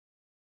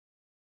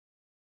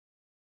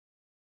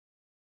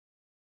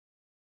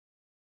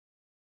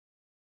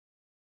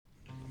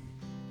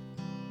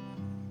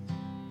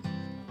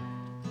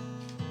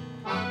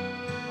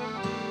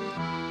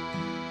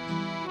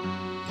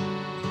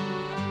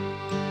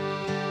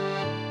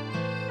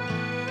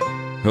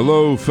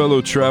Hello,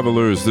 fellow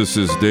travelers. This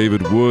is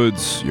David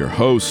Woods, your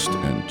host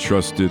and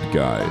trusted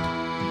guide.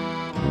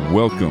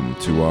 Welcome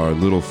to our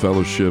little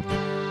fellowship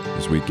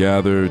as we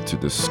gather to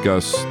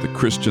discuss the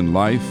Christian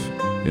life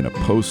in a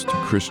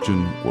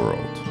post-Christian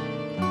world.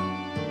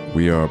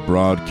 We are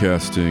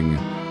broadcasting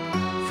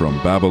from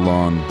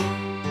Babylon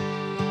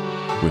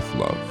with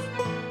love.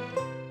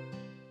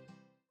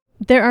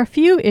 There are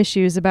few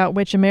issues about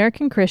which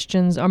American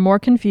Christians are more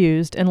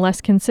confused and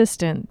less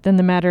consistent than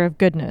the matter of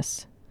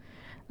goodness.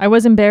 I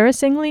was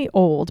embarrassingly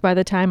old by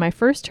the time I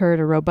first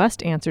heard a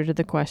robust answer to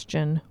the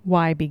question,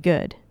 why be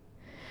good?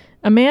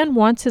 A man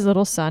wants his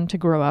little son to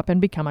grow up and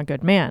become a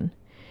good man.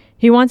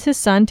 He wants his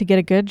son to get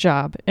a good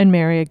job and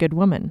marry a good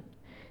woman.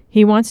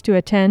 He wants to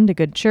attend a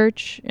good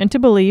church and to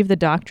believe the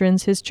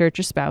doctrines his church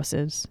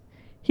espouses.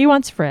 He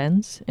wants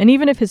friends, and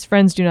even if his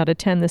friends do not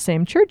attend the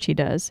same church he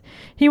does,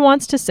 he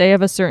wants to say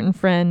of a certain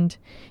friend,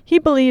 he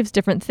believes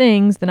different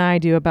things than I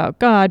do about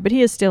God, but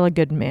he is still a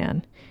good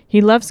man. He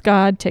loves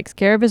God, takes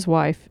care of his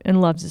wife, and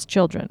loves his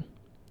children.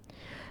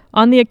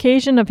 On the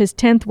occasion of his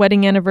 10th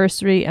wedding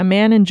anniversary, a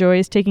man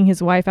enjoys taking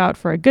his wife out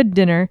for a good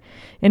dinner,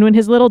 and when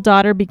his little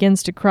daughter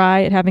begins to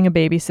cry at having a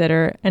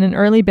babysitter and an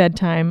early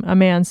bedtime, a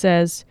man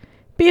says,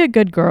 "Be a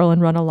good girl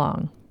and run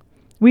along."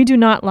 We do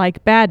not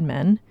like bad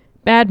men,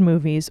 bad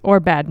movies, or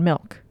bad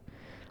milk.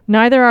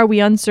 Neither are we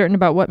uncertain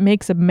about what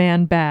makes a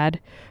man bad,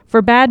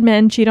 for bad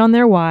men cheat on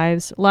their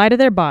wives, lie to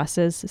their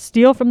bosses,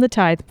 steal from the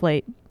tithe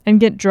plate, and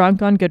get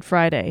drunk on Good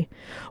Friday,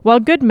 while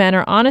good men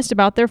are honest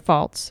about their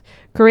faults,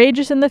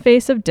 courageous in the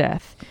face of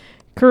death,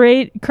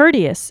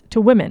 courteous to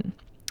women,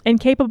 and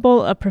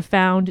capable of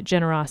profound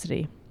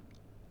generosity.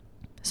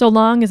 So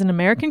long as an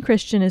American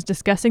Christian is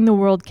discussing the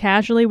world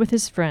casually with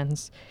his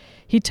friends,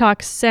 he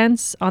talks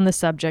sense on the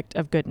subject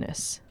of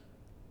goodness.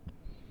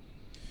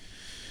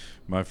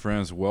 My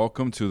friends,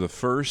 welcome to the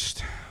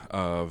first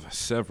of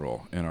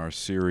several in our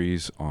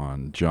series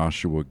on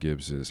Joshua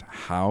Gibbs's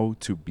How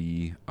to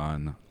Be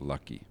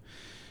Unlucky.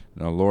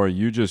 Now, Laura,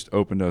 you just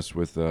opened us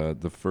with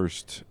the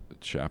first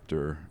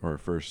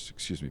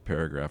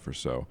paragraph or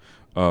so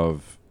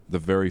of the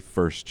very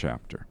first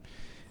chapter.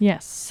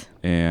 Yes.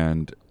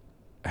 And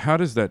how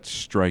does that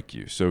strike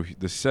you? So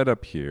the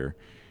setup here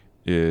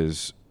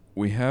is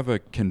we have a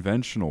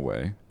conventional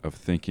way of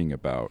thinking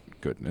about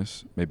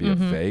goodness, maybe a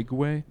vague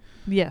way of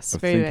very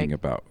thinking vague.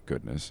 about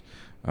goodness.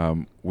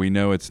 We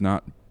know it's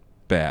not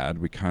bad.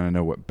 We kind of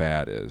know what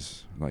bad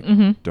is. Like,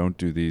 don't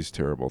do these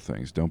terrible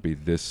things. Don't be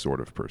this sort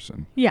of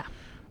person. Yeah.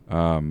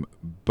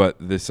 But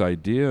this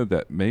idea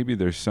that maybe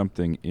there's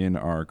something in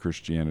our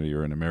Christianity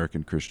or in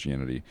American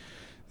Christianity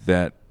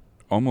that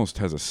almost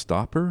has a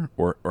stopper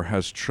or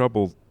has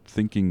trouble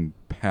thinking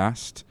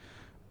past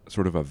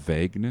sort of a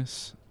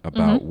vagueness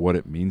about what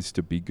it means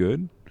to be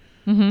good.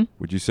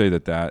 Would you say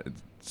that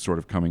sort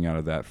of coming out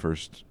of that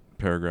first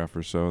paragraph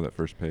or so, that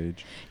first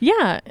page?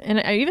 Yeah, and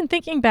even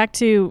thinking back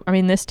to,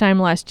 this time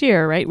last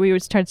year, right, we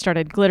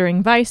started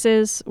Glittering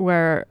Vices,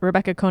 where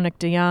Rebecca Koenig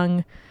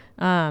DeYoung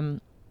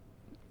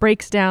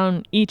breaks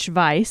down each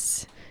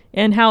vice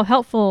and how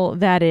helpful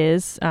that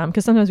is,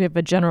 because sometimes we have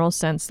a general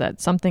sense that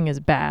something is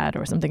bad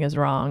or something is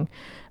wrong.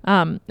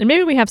 And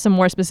maybe we have some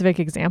more specific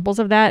examples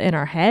of that in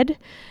our head.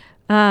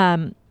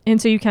 And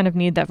so you kind of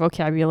need that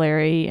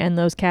vocabulary and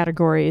those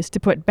categories to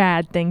put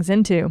bad things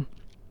into.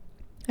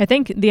 I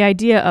think the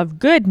idea of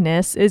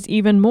goodness is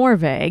even more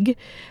vague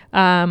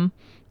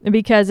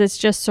because it's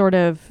just sort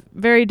of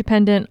very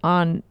dependent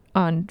on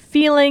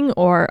feeling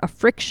or a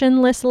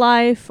frictionless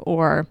life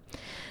or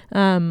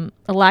a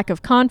lack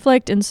of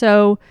conflict. And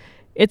so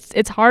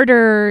it's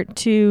harder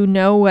to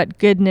know what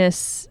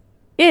goodness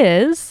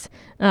is.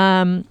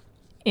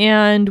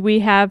 And we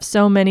have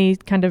so many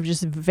kind of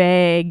just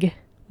vague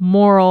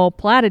moral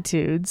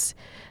platitudes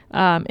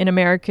in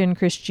American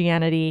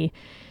Christianity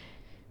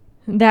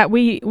that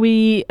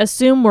we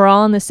assume we're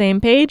all on the same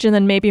page, and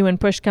then maybe when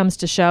push comes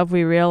to shove,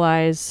 we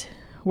realize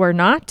we're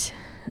not.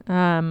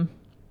 To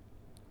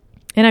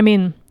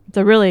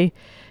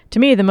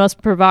me, the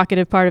most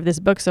provocative part of this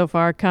book so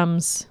far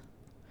comes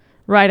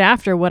right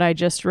after what I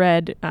just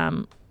read,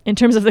 in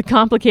terms of the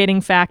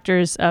complicating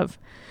factors of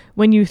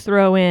when you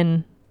throw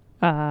in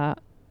a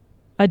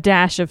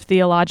dash of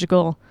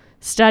theological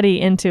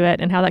study into it,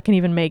 and how that can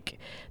even make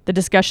the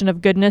discussion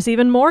of goodness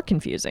even more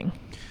confusing.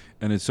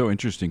 And it's so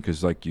interesting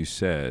because, like you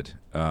said,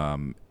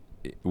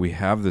 we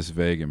have this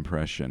vague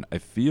impression.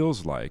 It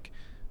feels like,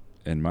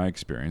 in my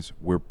experience,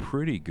 we're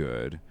pretty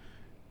good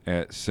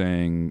at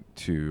saying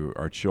to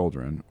our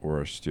children or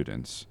our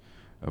students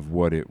of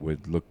what it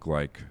would look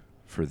like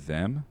for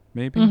them,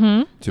 maybe,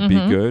 to be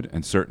good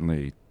and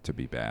certainly to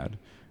be bad,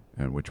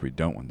 and which we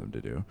don't want them to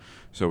do.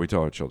 So we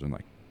tell our children,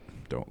 like,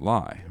 don't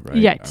lie, right?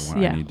 Yes,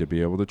 I need to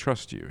be able to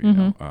trust you, you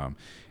know.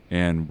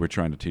 And we're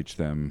trying to teach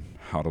them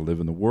how to live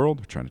in the world.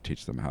 We're trying to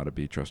teach them how to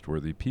be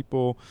trustworthy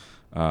people.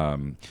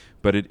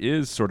 But it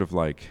is sort of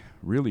like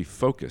really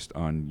focused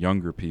on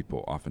younger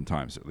people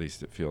oftentimes, at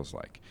least it feels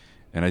like.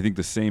 And I think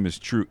the same is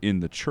true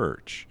in the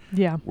church.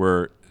 Yeah.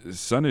 Where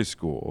Sunday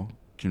school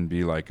can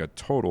be like a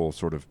total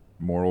sort of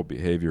moral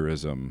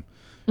behaviorism,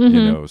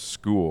 Mm-hmm.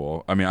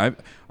 school. I mean,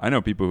 I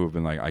know people who've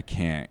been like, I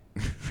can't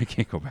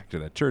go back to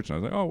that church. And I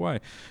was like, oh, why?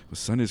 Well,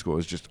 Sunday school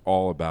is just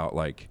all about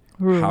like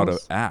how to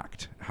Rules.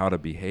 act, how to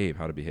behave,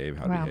 how to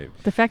Wow. behave.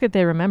 The fact that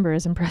they remember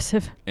is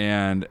impressive.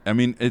 And I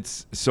mean,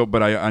 it's so,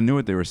 but I knew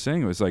what they were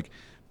saying. It was like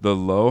the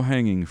low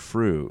hanging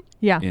fruit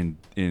Yeah.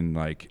 in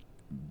like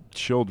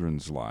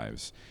children's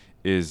lives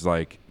is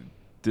like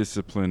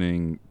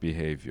disciplining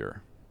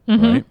behavior,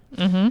 Mm-hmm. right?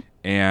 Mm-hmm.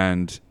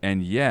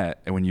 And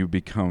yet when you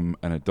become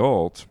an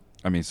adult,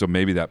 I mean, so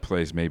maybe that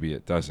plays, maybe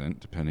it doesn't,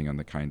 depending on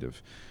the kind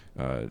of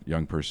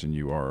young person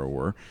you are or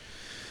were.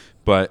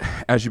 But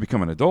as you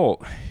become an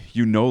adult,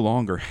 you no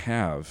longer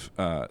have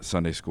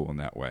Sunday school in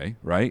that way,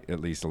 right?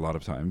 At least a lot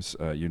of times.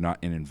 You're not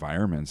in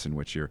environments in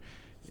which you're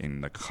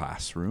in the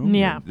classroom.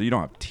 Yeah. You don't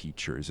have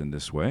teachers in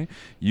this way.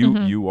 You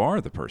Mm-hmm. you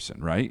are the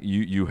person, right?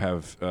 You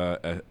have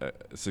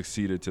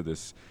succeeded to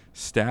this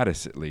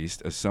status, at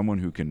least, as someone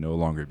who can no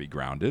longer be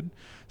grounded,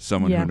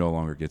 someone Yeah. who no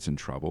longer gets in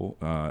trouble,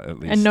 at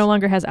least. And no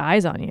longer has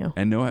eyes on you.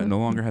 And no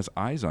longer has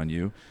eyes on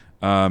you.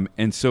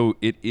 And so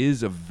it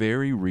is a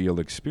very real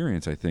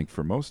experience, I think,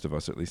 for most of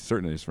us, at least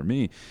certainly is for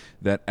me,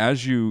 that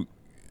as you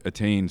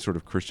attain sort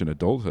of Christian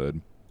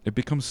adulthood, it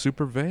becomes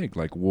super vague.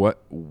 Like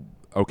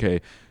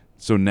okay,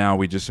 so now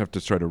we just have to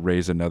try to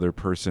raise another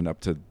person up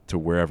to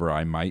wherever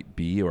I might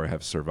be or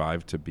have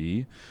survived to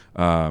be,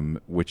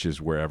 which is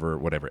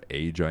whatever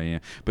age I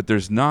am. But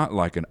there's not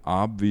like an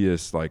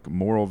obvious like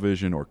moral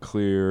vision or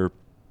clear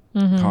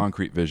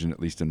concrete vision, at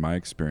least in my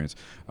experience,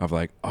 of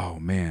like, oh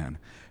man,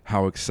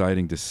 how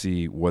exciting to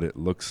see what it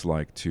looks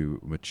like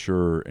to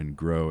mature and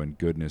grow in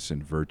goodness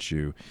and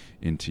virtue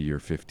into your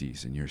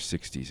 50s and your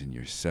 60s and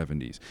your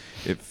 70s.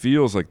 It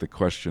feels like the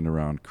question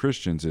around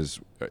Christians is,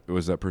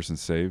 was that person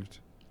saved?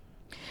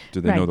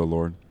 Did they know the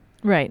Lord?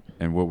 Right.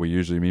 And what we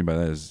usually mean by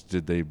that is,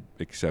 did they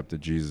accept that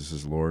Jesus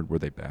is Lord? Were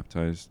they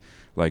baptized?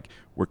 Like,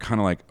 we're kind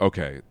of like,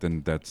 okay,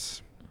 then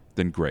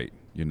great,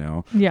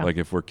 Yeah. Like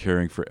if we're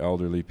caring for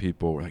elderly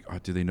people, we're like, oh,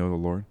 do they know the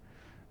Lord?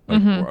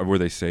 Like, were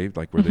they saved?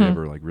 Like, were they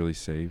ever like really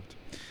saved?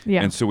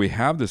 Yeah. And so we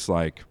have this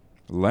like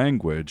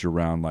language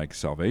around like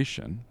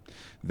salvation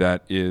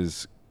that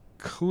is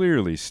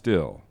clearly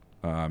still,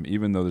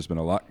 even though there's been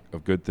a lot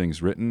of good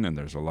things written and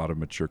there's a lot of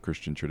mature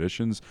Christian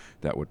traditions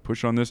that would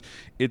push on this,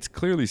 it's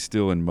clearly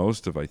still in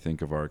most of, I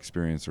think, of our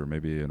experience, or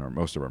maybe in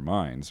most of our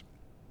minds.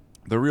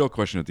 The real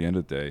question at the end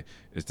of the day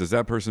is, does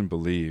that person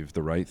believe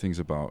the right things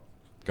about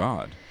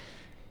God?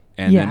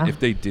 And then if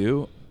they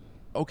do,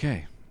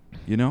 okay,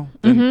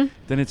 then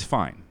it's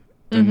fine.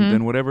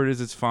 Then whatever it is,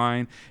 it's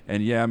fine.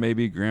 And yeah,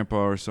 maybe grandpa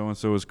or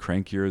so-and-so is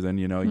crankier than,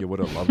 you would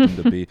have loved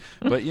him to be.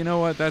 But you know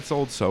what? That's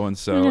old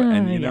so-and-so.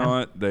 And you know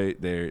what?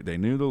 They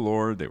knew the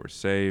Lord. They were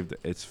saved.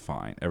 It's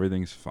fine.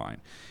 Everything's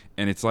fine.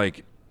 And it's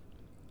like,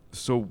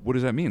 so what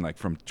does that mean? Like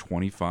from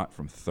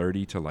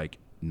 30 to like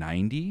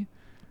 90?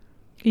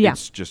 Yeah.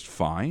 It's just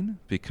fine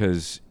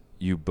because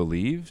you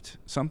believed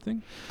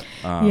something.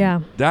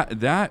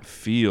 That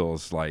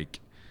feels like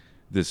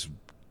this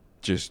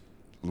just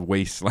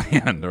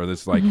wasteland or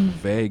this like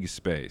vague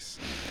space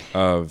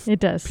of It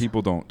does.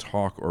 people don't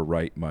talk or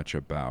write much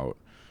about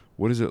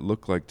what does it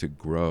look like to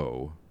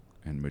grow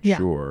and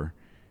mature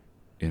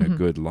in a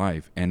good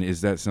life. And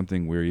is that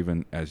something we're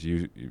even, as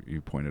you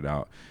pointed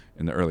out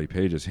in the early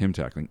pages, him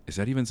tackling, is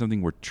that even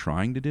something we're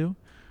trying to do?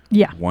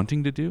 Yeah.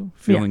 Wanting to do,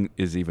 feeling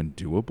is even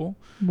doable.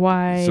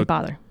 Why So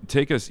bother?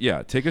 Take us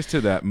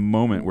to that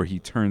moment where he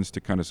turns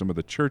to kind of some of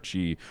the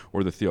churchy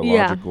or the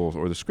theological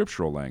or the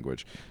scriptural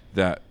language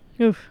that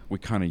we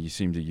kind of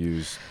seem to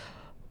use.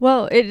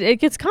 Well, it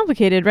gets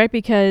complicated, right?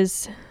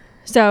 Because,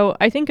 so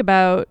I think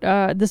about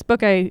this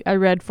book I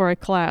read for a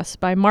class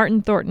by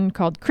Martin Thornton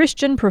called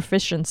Christian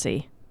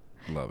Proficiency.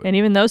 Love it. And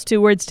even those two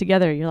words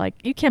together, you're like,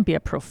 you can't be a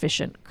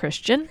proficient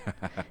Christian.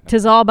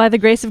 'Tis all by the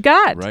grace of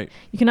God. Right.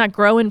 You cannot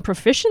grow in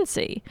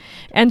proficiency.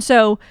 And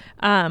so,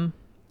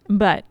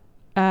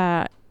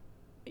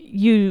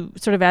 you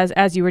sort of,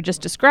 as you were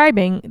just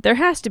describing, there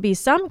has to be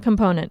some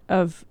component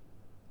of,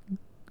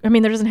 there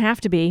doesn't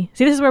have to be.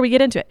 See, this is where we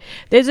get into it.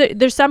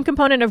 There's some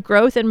component of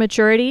growth and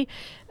maturity.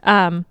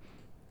 And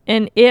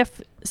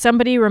if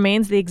somebody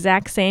remains the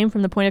exact same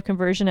from the point of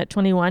conversion at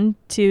 21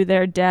 to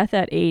their death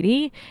at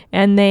 80,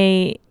 and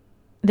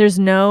there's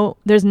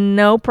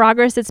no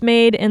progress that's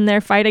made in their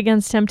fight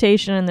against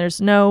temptation, and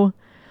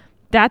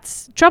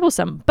that's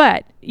troublesome.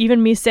 But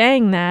even me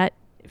saying that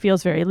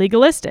feels very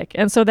legalistic.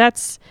 And so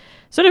that's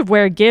sort of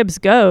where Gibbs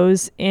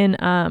goes in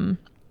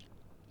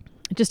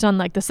just on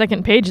like the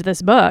second page of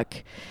this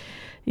book.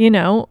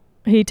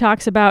 He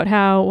talks about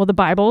how, the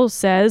Bible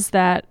says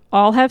that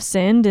all have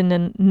sinned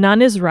and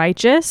none is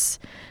righteous.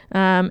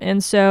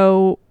 And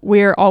so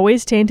we're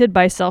always tainted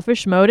by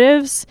selfish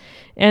motives.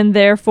 And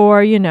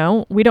therefore,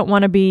 we don't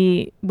want to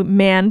be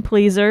man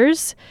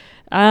pleasers.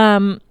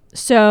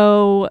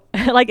 So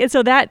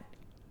that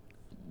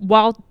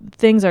while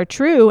things are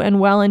true and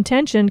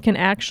well-intentioned, can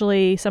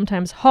actually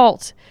sometimes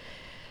halt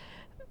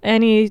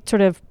any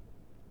sort of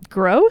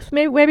growth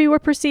maybe we're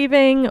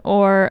perceiving,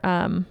 or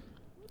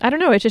I don't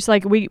know. It's just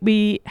like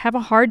we have a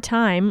hard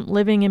time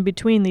living in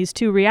between these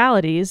two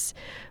realities,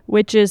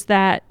 which is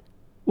that,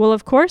 well,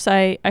 of course,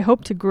 I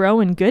hope to grow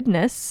in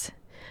goodness,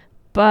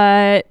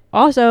 but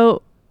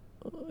also,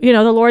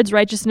 the Lord's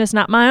righteousness,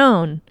 not my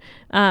own.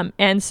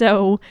 And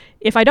so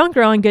if I don't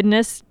grow in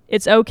goodness,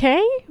 it's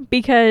okay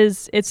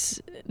because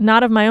it's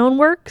not of my own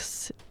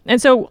works.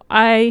 And so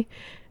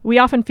we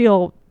often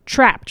feel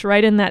trapped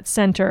right in that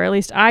center, or at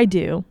least I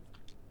do.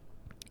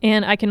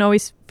 And I can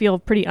always feel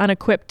pretty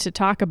unequipped to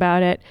talk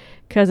about it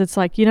because it's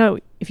like,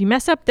 if you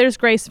mess up, there's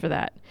grace for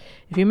that.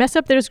 If you mess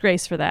up, there's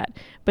grace for that.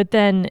 But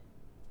then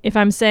if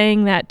I'm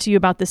saying that to you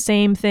about the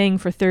same thing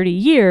for 30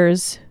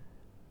 years,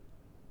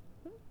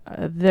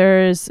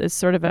 it's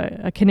sort of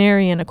a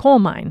canary in a coal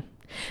mine.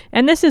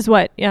 And this is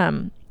what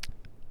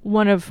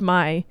one of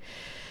my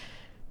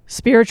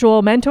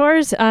spiritual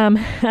mentors,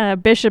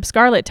 Bishop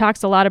Scarlett,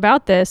 talks a lot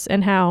about this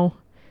and how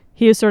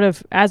he was sort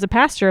of, as a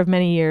pastor of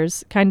many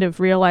years, kind of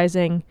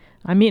realizing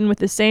I'm meeting with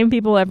the same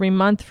people every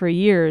month for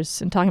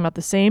years and talking about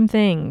the same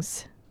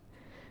things.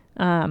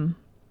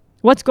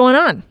 What's going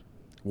on?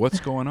 What's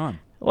going on?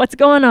 What's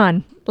going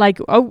on? Like,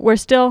 we're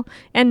still,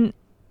 and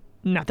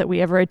not that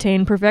we ever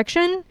attain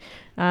perfection.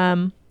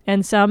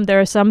 And there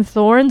are some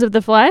thorns of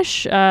the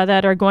flesh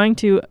that are going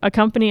to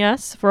accompany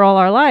us for all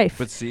our life.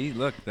 But see,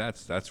 look,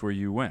 that's where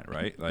you went,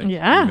 right? Like,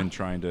 yeah. Even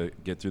trying to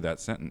get through that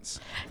sentence.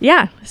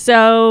 Yeah.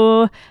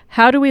 So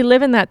how do we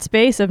live in that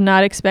space of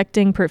not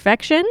expecting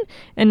perfection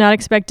and not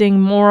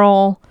expecting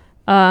moral,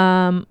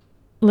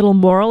 little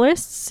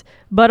moralists,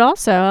 but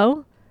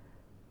also,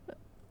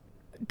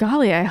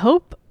 golly, I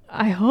hope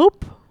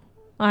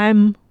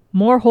I'm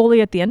more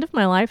holy at the end of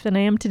my life than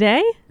I am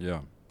today. Yeah.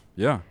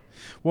 Yeah.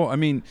 Well, I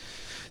mean,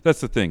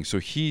 that's the thing. So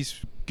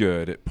he's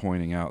good at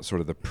pointing out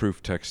sort of the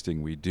proof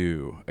texting we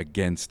do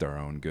against our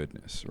own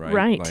goodness, right?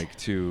 Right.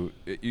 Like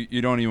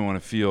you don't even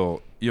want to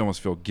feel, you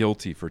almost feel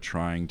guilty for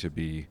trying to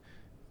be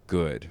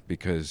good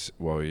because,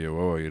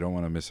 you don't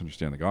want to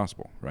misunderstand the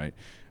gospel, right?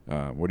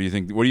 What do you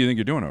think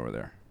you're doing over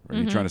there? Are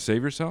you trying to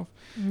save yourself?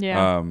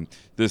 Yeah.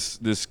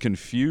 This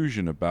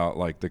confusion about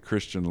like the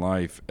Christian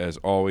life as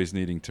always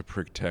needing to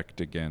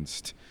protect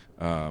against,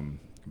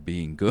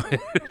 being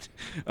good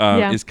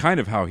is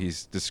kind of how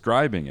he's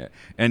describing it.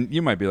 And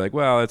you might be like,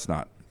 well, it's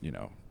not,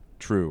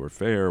 true or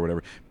fair or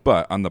whatever.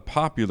 But on the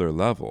popular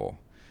level,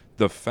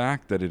 the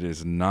fact that it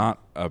is not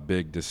a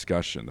big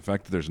discussion, the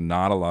fact that there's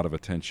not a lot of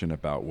attention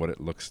about what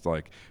it looks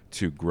like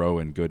to grow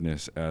in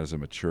goodness as a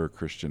mature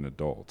Christian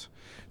adult,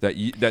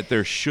 that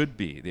there should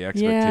be the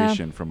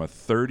expectation from a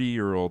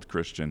 30-year-old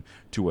Christian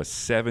to a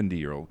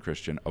 70-year-old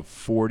Christian of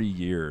 40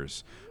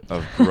 years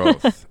of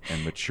growth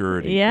and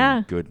maturity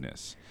in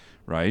goodness.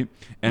 Right?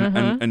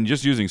 And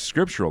just using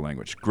scriptural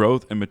language,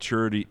 growth and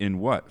maturity in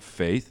what?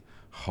 Faith,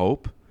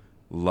 hope,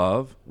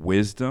 love,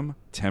 wisdom,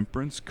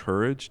 temperance,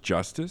 courage,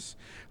 justice.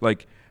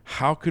 Like,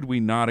 how could we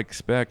not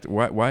expect,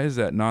 why is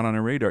that not on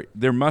our radar?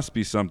 There must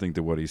be something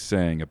to what he's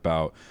saying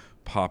about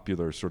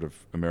popular sort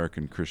of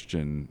American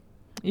Christian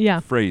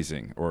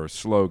phrasing or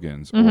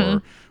slogans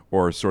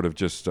or sort of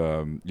just,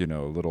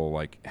 little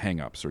like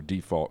hang-ups or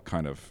default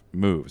kind of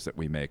moves that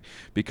we make.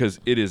 Because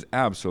it is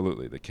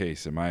absolutely the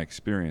case in my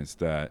experience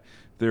that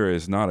there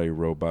is not a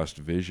robust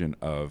vision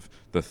of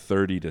the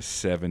 30 to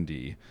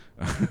 70,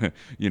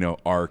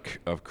 arc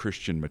of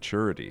Christian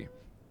maturity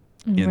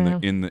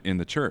in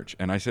the church.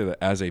 And I say that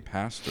as a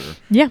pastor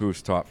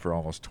who's taught for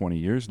almost 20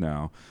 years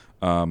now,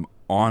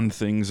 on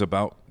things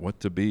about what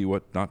to be,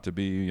 what not to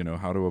be,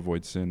 how to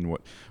avoid sin,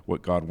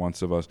 what God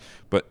wants of us.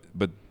 But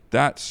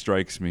that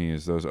strikes me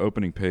as those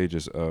opening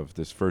pages of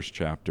this first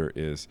chapter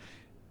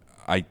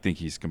I think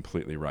he's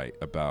completely right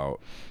about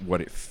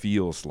what it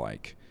feels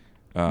like.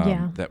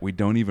 That we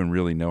don't even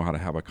really know how to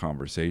have a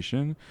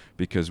conversation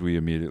because we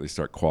immediately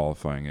start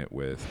qualifying it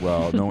with,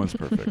 well, no one's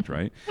perfect,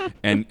 right?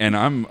 And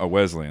I'm a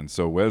Wesleyan,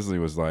 so Wesley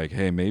was like,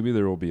 hey, maybe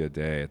there will be a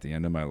day at the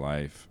end of my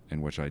life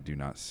in which I do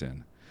not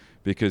sin.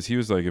 Because he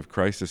was like, if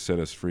Christ has set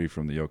us free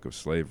from the yoke of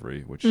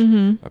slavery, which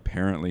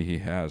apparently he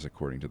has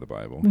according to the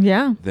Bible,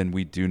 then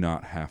we do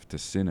not have to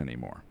sin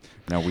anymore.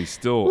 Now we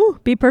still...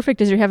 be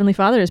perfect as your heavenly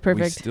Father is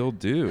perfect. We still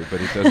do,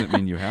 but it doesn't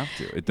mean you have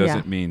to. It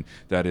doesn't mean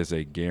that is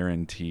a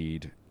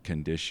guaranteed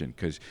condition,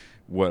 because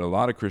what a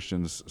lot of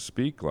Christians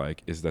speak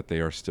like is that they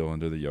are still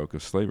under the yoke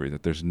of slavery,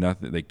 that there's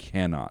nothing, they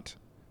cannot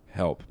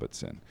help but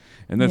sin.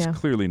 And that's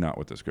clearly not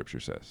what the scripture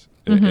says.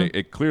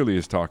 It clearly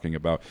is talking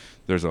about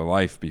there's a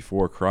life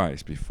before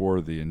Christ,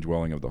 before the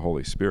indwelling of the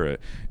Holy Spirit,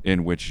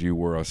 in which you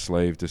were a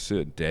slave to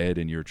sin, dead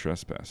in your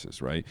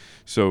trespasses, right?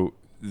 So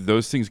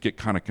those things get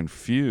kind of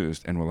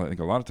confused, and I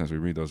think a lot of times we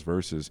read those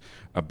verses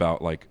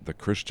about like the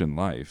Christian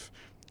life,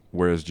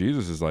 whereas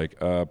Jesus is like,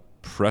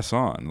 press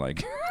on,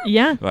 like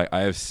like I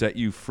have set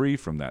you free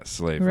from that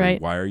slavery.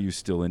 Right. Why are you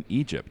still in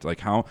Egypt?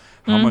 Like how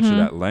much of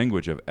that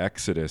language of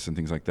Exodus and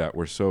things like that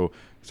we're so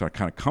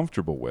kind of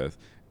comfortable with,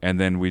 and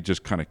then we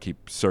just kind of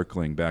keep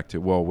circling back to,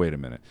 well, wait a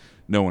minute,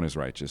 no one is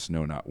righteous,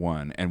 no, not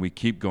one, and we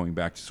keep going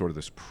back to sort of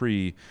this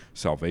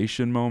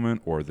pre-salvation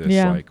moment or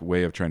this like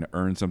way of trying to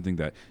earn something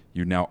that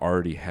you now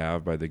already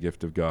have by the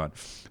gift of God.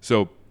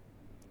 So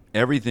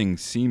everything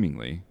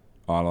seemingly,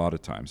 a lot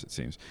of times it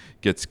seems,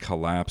 gets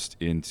collapsed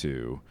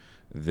into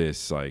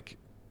this like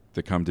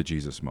the come to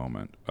Jesus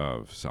moment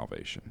of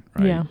salvation,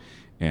 right? Yeah.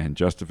 And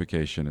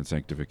justification and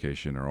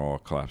sanctification are all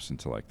collapsed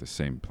into like the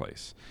same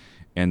place.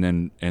 And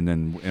then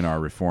in our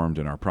Reformed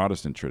and our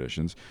Protestant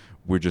traditions,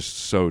 we're just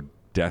so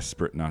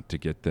desperate not to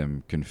get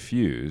them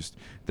confused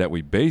that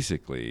we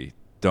basically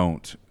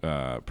don't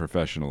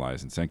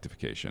professionalize in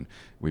sanctification.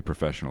 We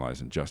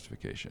professionalize in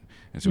justification.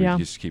 And so we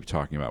just keep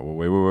talking about, well,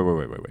 wait.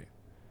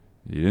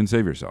 You didn't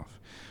save yourself.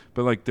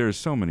 But like there's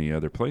so many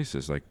other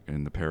places, like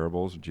in the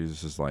parables,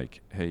 Jesus is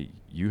like, hey,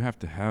 you have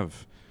to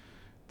have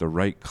the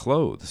right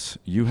clothes.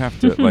 You have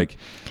to like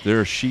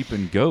there are sheep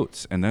and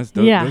goats, and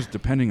those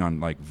depending on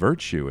like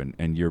virtue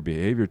and your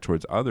behavior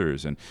towards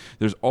others, and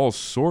there's all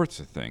sorts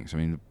of things. I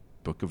mean, the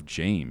book of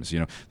James,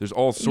 there's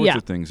all sorts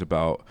of things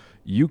about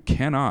you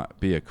cannot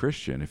be a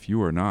Christian if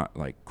you are not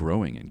like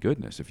growing in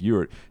goodness, if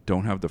you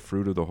don't have the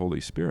fruit of the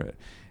Holy Spirit.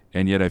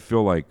 And yet I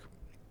feel like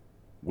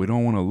we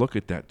don't want to look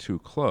at that too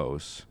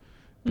close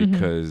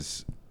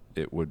because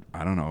it would,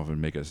 I don't know, if it would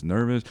make us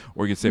nervous,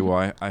 or you could say,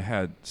 well,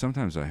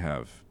 sometimes I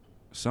have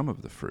some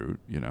of the fruit,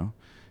 and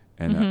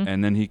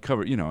and then he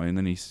covered, and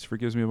then he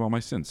forgives me of all my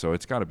sins. So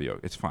it's got to be,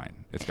 it's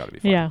fine. It's got to be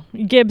fine. Yeah.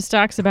 Gibbs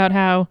talks about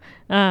how,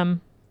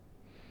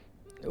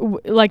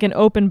 like an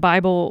open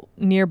Bible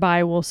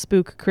nearby will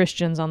spook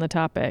Christians on the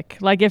topic.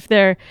 Like if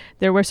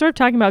we're sort of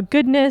talking about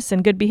goodness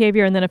and good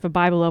behavior, and then if a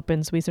Bible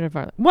opens, we sort of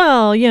are like,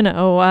 well,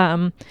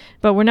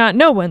 but we're not,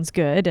 no one's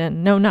good,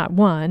 and no, not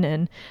one.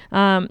 And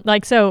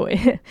so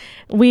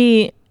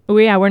we're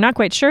not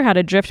quite sure how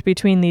to drift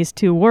between these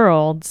two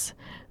worlds.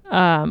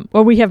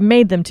 Or we have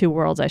made them two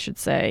worlds, I should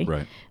say.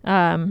 Right.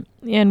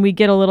 And we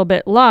get a little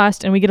bit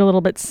lost, and we get a little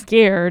bit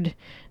scared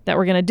that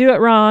we're going to do it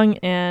wrong,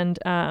 and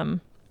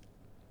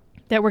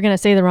that we're going to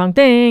say the wrong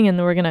thing, and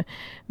we're going to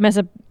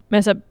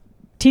mess up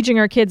teaching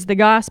our kids the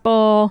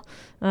gospel,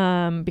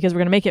 because we're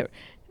going to make it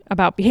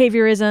about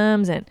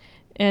behaviorisms.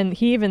 And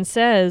he even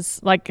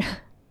says,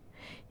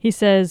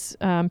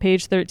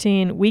 page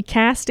 13, we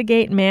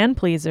castigate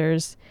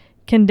man-pleasers,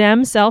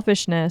 condemn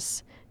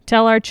selfishness,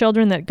 tell our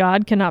children that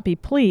God cannot be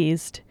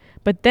pleased,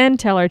 but then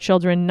tell our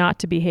children not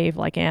to behave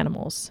like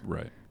animals.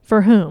 Right.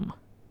 For whom?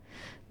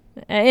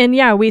 And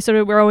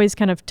we're always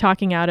kind of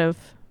talking out of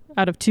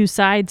two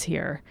sides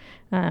here.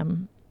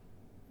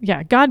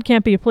 God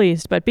can't be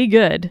pleased, but be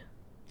good.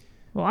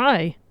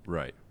 Why?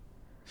 Right.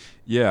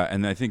 Yeah,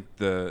 and I think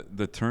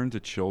the turn to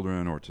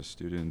children or to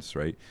students,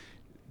 right,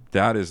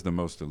 that is the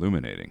most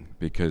illuminating,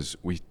 because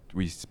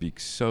we speak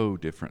so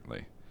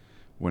differently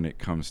when it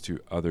comes to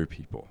other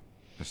people,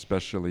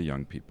 especially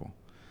young people,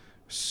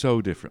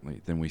 so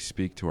differently than we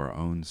speak to our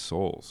own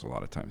souls a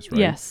lot of times, right?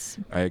 Yes.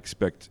 I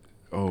expect,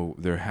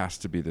 there has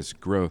to be this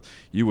growth.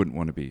 You wouldn't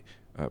want to be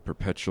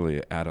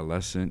perpetually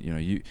adolescent.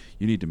 You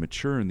need to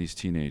mature in these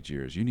teenage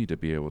years. You need to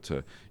be able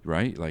to,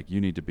 right? Like you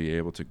need to be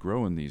able to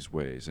grow in these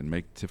ways and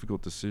make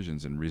difficult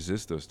decisions and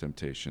resist those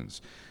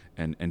temptations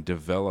and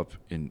develop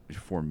in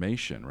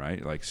formation,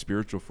 right? Like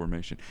spiritual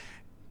formation.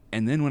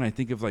 And then when I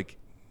think of like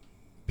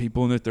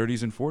people in their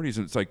 30s and 40s,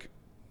 and it's like,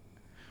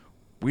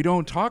 we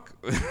don't talk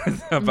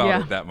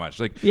about it that much.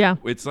 Like,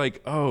 it's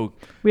like,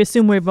 we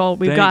assume we've got it all.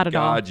 Thank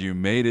God you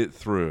made it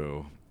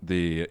through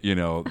the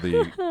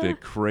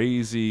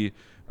crazy,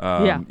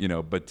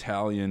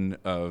 battalion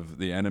of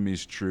the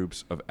enemy's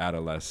troops of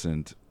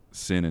adolescent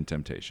sin and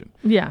temptation.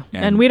 Yeah.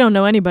 And we don't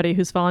know anybody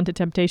who's fallen to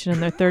temptation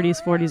in there's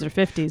 30s, 40s, or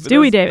 50s.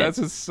 Do we, David? That's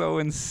just so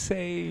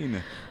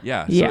insane.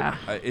 Yeah.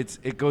 So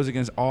it goes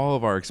against all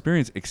of our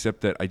experience, except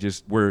that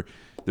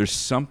there's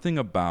something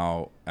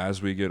about,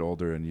 as we get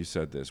older, and you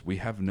said this, we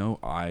have no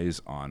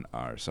eyes on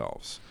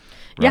ourselves,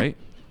 right?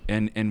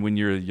 Yeah. And when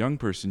you're a young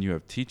person, you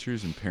have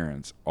teachers and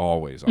parents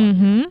always on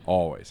you,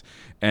 always.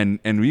 And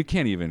you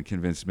can't even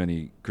convince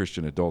many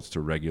Christian adults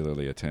to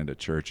regularly attend a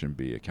church and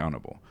be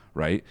accountable,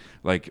 right?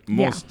 Like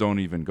most don't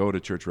even go to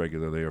church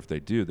regularly, or if they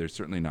do, they're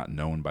certainly not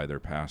known by their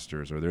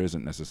pastors, or there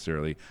isn't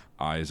necessarily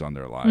eyes on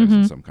their lives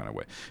in some kind of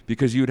way.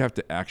 Because you would have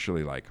to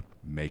actually like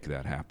make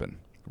that happen,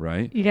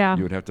 right? Yeah.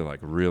 You would have to like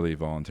really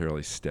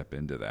voluntarily step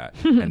into that,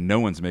 and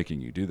no one's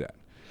making you do that.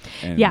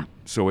 And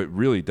so it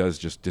really does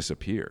just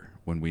disappear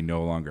when we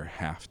no longer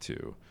have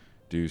to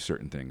do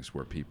certain things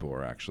where people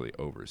are actually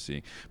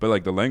overseeing. But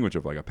like the language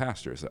of like a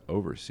pastor is an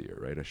overseer,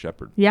 right? A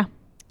shepherd. Yeah.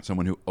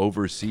 Someone who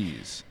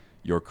oversees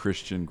your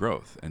Christian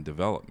growth and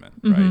development,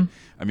 right?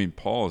 I mean,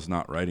 Paul is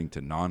not writing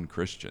to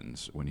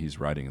non-Christians when he's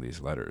writing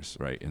these letters,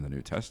 right, in the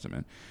New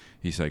Testament.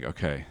 He's like,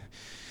 okay,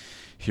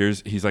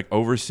 he's like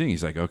overseeing.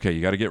 He's like, okay,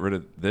 you got to get rid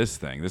of this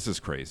thing. This is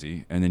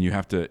crazy. And then you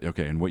have to,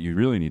 okay, and what you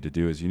really need to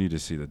do is you need to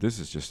see that this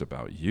is just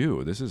about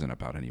you. This isn't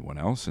about anyone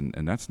else.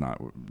 And that's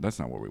not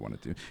what we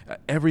want to do.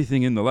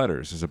 Everything in the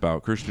letters is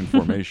about Christian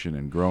formation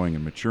and growing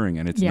and maturing.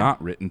 And it's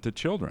not written to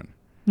children.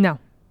 No.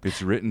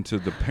 It's written to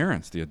the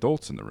parents, the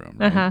adults in the room,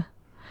 right?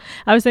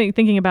 I was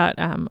thinking about,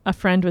 a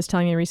friend was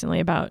telling me recently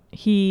about,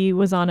 he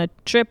was on a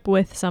trip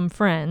with some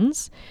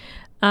friends,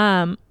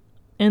 and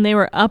they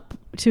were up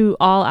to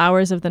all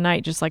hours of the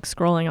night just like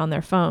scrolling on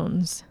their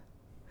phones.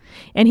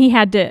 And he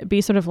had to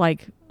be sort of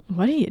like,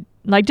 what are you,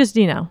 like, just,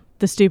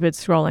 the stupid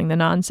scrolling, the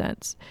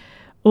nonsense.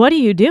 What are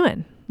you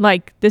doing?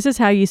 Like, this is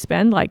how you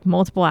spend like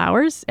multiple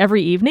hours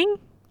every evening?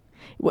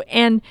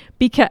 And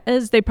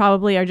because they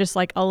probably are just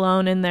like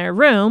alone in their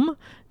room,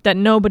 that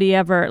nobody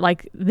ever,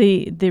 like,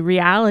 the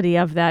reality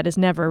of that is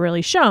never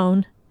really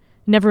shown,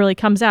 never really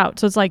comes out.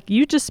 So it's like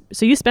you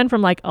spend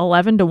from like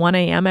 11 to 1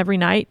 a.m. every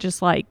night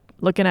just like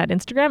looking at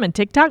Instagram and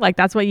TikTok, like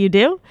that's what you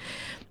do.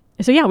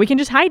 So yeah, we can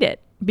just hide it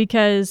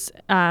because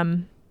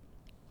you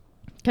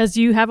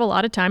have a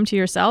lot of time to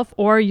yourself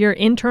or your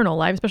internal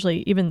life,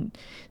 especially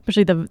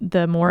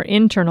the more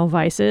internal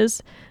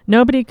vices.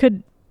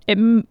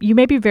 You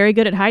may be very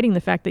good at hiding the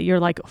fact that you're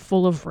like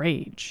full of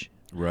rage.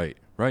 Right.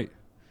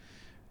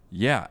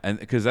 Yeah, and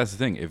because that's the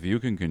thing, if you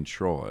can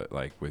control it,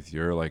 like with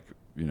your like,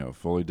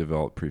 fully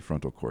developed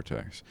prefrontal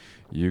cortex,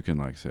 you can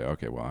like say,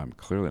 okay, well, I'm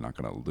clearly not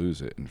going to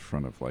lose it in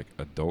front of like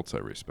adults I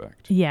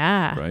respect.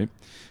 Yeah. Right.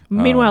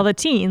 Meanwhile, the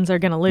teens are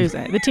going to lose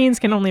it. The teens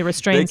can only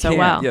restrain so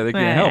well. Yeah, they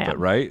can't help it,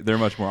 right? They're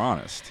much more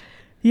honest.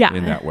 Yeah.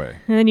 In that way.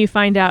 And then you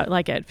find out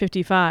like at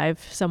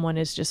 55, someone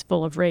is just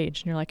full of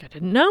rage, and you're like, I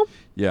didn't know.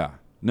 Yeah.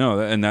 No,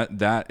 and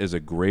that is a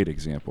great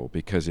example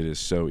because it is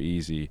so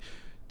easy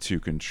to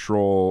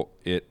control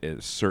it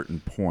at certain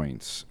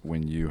points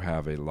when you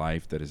have a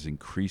life that is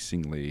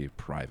increasingly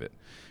private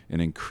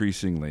and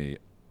increasingly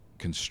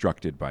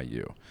constructed by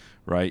you,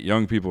 right?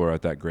 Young people are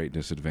at that great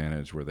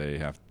disadvantage where they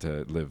have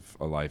to live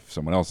a life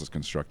someone else has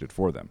constructed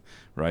for them,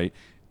 right?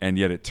 And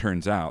yet it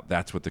turns out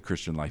that's what the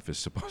Christian life is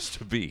supposed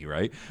to be,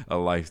 right? A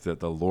life that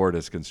the Lord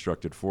has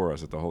constructed for us,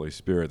 that the Holy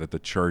Spirit, that the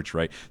church,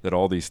 right? That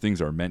all these things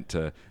are meant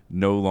to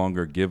no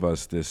longer give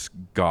us this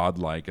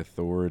godlike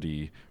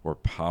authority or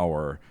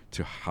power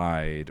to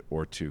hide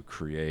or to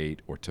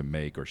create or to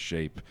make or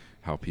shape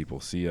how people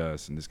see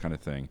us and this kind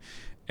of thing.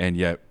 And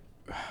yet,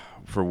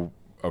 for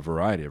a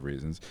variety of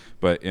reasons,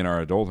 but in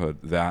our adulthood,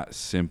 that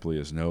simply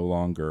is no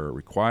longer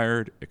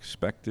required,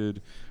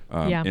 expected,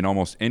 in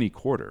almost any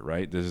quarter,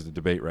 right? This is the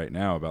debate right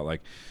now about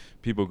like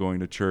people going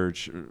to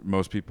church.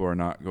 Most people are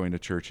not going to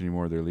church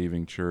anymore. They're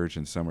leaving church,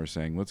 and some are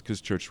saying, well, it's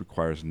because church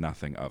requires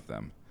nothing of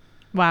them.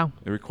 Wow.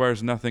 It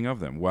requires nothing of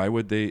them. Why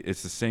would they?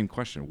 It's the same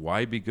question.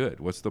 Why be good?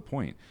 What's the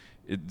point?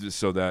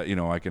 So that,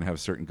 I can have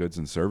certain goods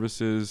and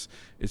services.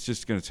 It's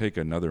just going to take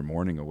another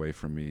morning away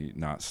from me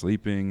not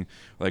sleeping.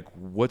 Like,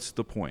 what's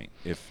the point?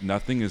 If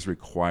nothing is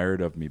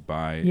required of me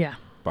by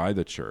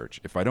the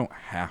church, if I don't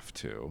have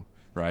to,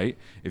 right?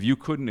 If you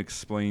couldn't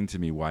explain to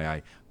me why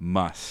I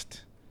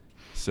must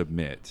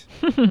submit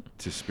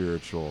to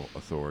spiritual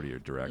authority or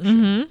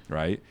direction,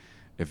 right?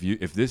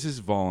 If this is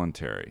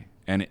voluntary,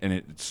 and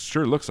it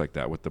sure looks like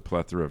that with the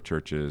plethora of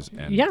churches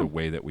and the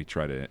way that we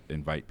try to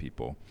invite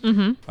people.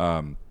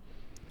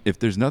 If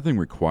there's nothing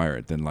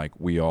required, then like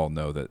we all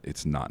know that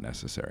it's not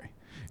necessary.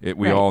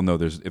 We all know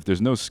if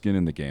there's no skin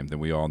in the game, then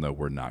we all know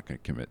we're not going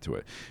to commit to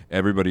it.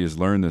 Everybody has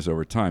learned this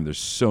over time. There's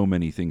so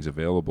many things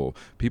available.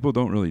 People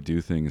don't really do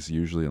things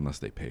usually unless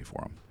they pay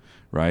for them,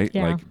 right?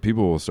 Yeah. Like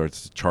people will start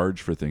to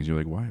charge for things. You're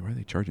like, why are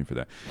they charging for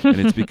that? And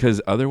it's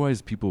because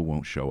otherwise people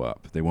won't show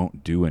up. They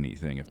won't do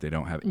anything if they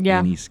don't have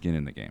any skin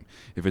in the game.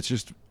 If it's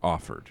just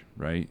offered,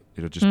 right?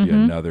 It'll just be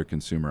another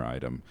consumer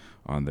item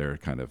on their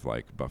kind of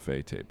like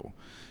buffet table.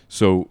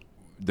 So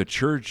the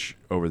church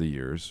over the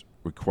years,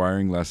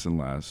 requiring less and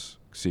less,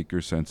 seeker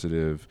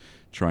sensitive,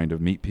 trying to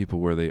meet people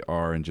where they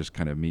are and just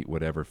kind of meet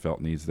whatever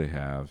felt needs they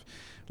have,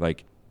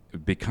 like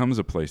it becomes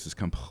a place that's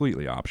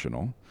completely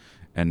optional.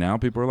 And now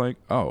people are like,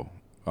 oh,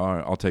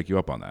 I'll take you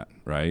up on that,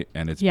 right?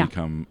 And it's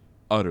become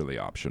utterly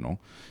optional,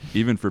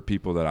 even for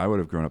people that I would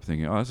have grown up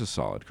thinking, oh, that's a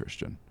solid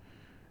Christian.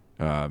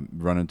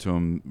 Run into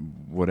them,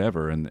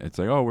 whatever, and it's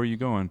like, oh, where are you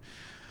going?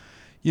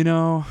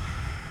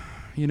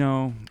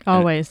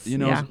 Always,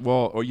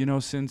 well,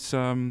 or since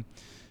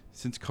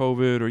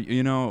COVID,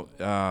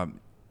 or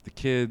the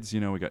kids,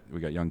 we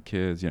got young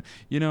kids,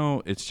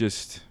 it's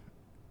just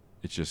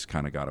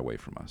kind of got away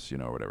from us,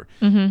 or whatever.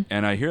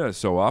 And I hear that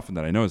so often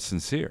that I know it's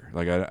sincere.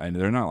 Like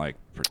they're not like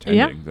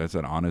pretending. Yeah. That's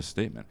an honest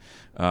statement.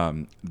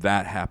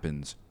 That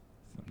happens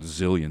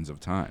zillions of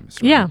times.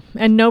 Right? Yeah,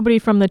 and nobody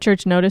from the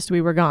church noticed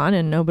we were gone,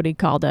 and nobody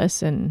called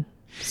us, and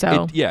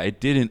so it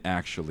didn't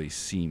actually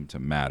seem to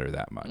matter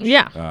that much.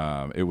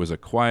 Yeah, it was a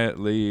quiet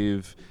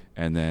leave,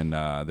 and then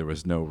there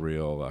was no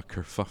real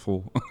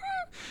kerfuffle.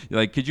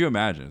 Like, could you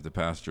imagine if the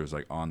pastor was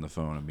like on the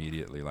phone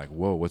immediately, like,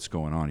 "Whoa, what's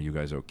going on? Are you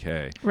guys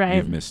okay? Right.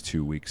 You've missed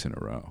 2 weeks in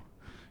a row."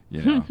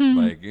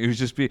 Like it was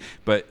just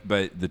but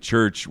the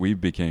church we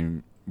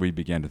began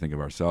to think of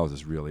ourselves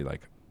as really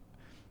like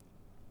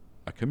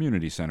a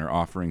community center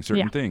offering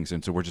certain things,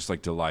 and so we're just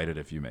like delighted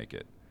if you make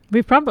it.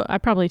 I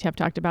probably have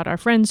talked about our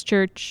friend's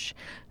church,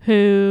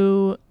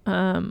 who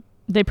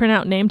they print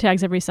out name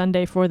tags every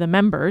Sunday for the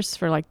members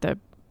for like they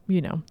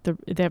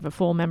have a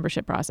full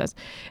membership process,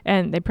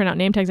 and they print out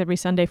name tags every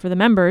Sunday for the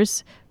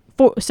members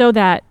so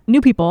that new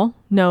people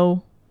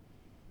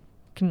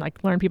can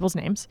like learn people's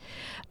names,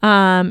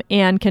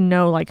 and can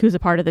know like who's a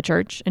part of the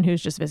church and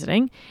who's just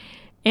visiting.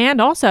 And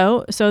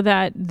also so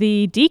that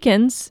the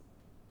deacons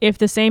if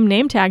the same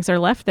name tags are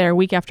left there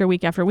week after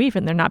week after week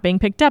and they're not being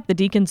picked up, the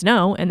deacons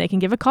know and they can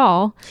give a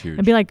call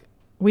and be like,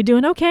 we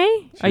doing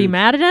okay? Are you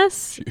mad at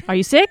us? Are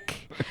you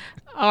sick?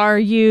 Are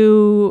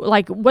you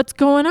like, what's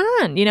going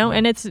on? You know,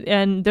 and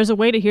there's a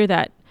way to hear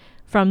that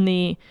from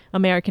the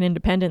American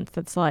independence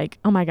that's like,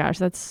 oh my gosh,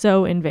 that's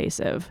so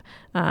invasive.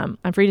 I'm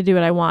free to do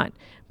what I want.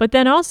 But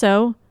then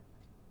also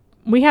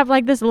we have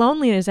like this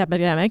loneliness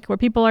epidemic where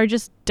people are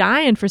just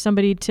dying for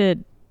somebody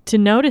to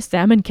notice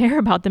them and care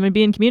about them and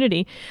be in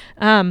community.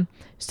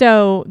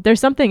 So there's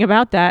something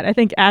about that, I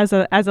think, as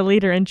a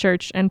leader in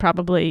church, and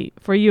probably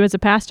for you as a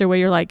pastor, where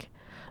you're like,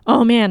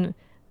 oh man,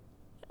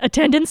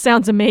 attendance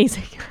sounds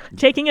amazing.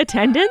 Taking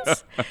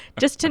attendance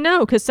just to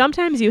know, because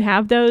sometimes you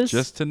have those.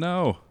 Just to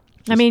know.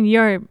 I mean,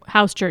 your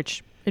house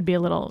church, it'd be a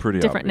little pretty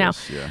different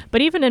obvious, now. Yeah.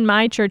 But even in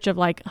my church of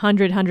like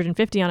 100,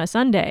 150 on a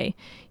Sunday,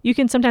 you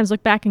can sometimes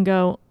look back and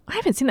go, I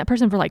haven't seen that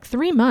person for like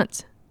 3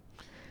 months.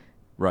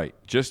 Right.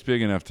 Just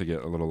big enough to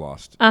get a little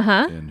lost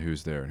in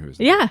who's there and who's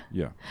not.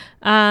 Yeah.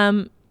 Yeah.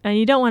 And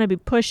you don't want to be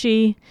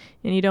pushy,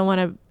 and you don't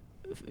want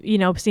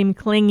to, seem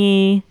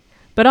clingy,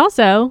 but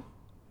also,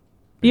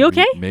 you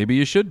okay? Maybe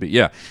you should be.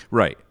 Yeah.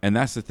 Right. And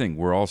that's the thing.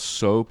 We're all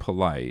so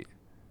polite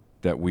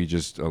that we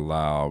just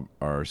allow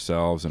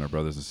ourselves and our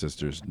brothers and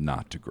sisters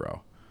not to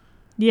grow.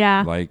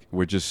 Yeah. Like,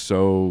 we're just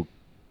so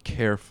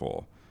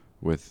careful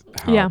with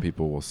how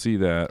people will see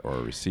that or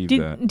receive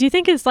that. Do you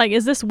think it's like,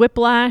 is this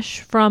whiplash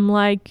from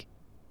like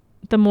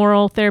the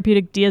moral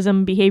therapeutic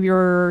deism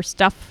behavior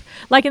stuff?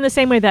 Like in the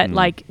same way that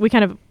like we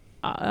kind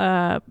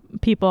of,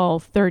 people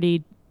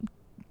 30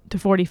 to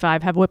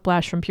 45 have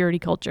whiplash from purity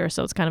culture.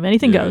 So it's kind of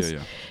anything goes.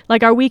 Yeah.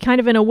 Like, are we kind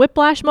of in a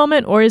whiplash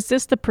moment, or is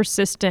this the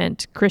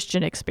persistent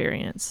Christian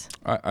experience?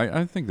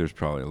 I think there's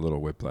probably a little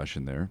whiplash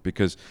in there,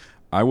 because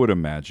I would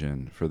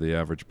imagine for the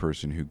average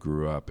person who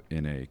grew up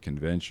in a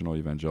conventional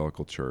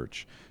evangelical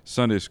church,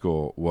 Sunday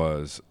school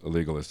was a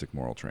legalistic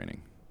moral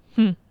training.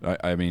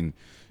 I mean,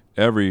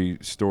 every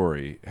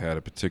story had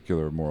a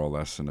particular moral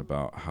lesson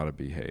about how to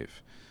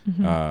behave.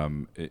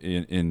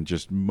 In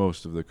just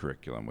most of the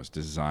curriculum was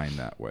designed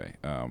that way.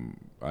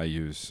 I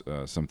use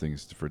some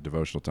things for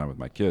devotional time with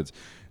my kids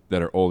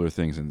that are older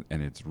things, and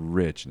it's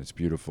rich and it's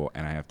beautiful,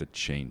 and I have to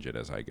change it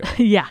as I go.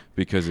 Yeah.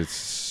 Because it's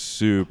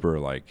super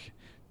like,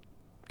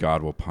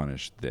 God will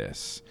punish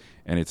this.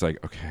 And it's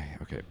like,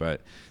 okay,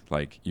 but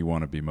like, you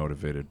want to be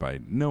motivated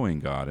by knowing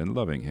God and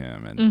loving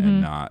him,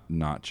 and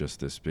not just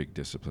this big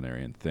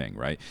disciplinarian thing,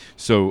 right?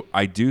 So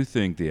I do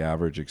think the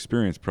average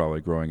experience,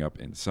 probably growing up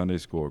in Sunday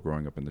school or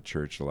growing up in the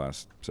church the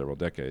last several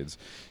decades,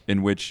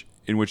 in which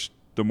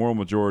the moral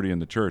majority in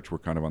the church were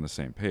kind of on the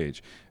same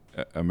page.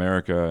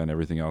 America and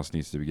everything else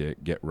needs to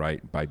get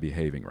right by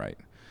behaving right.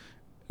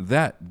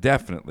 That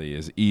definitely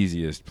is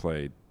easiest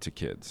played to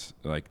kids.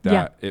 Like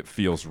that, it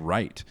feels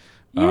right.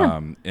 Yeah.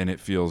 And it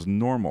feels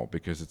normal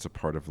because it's a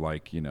part of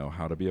like,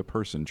 how to be a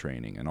person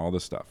training and all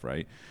this stuff,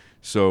 right?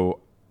 So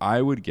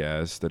I would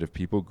guess that if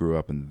people grew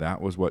up and that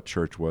was what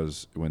church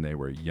was when they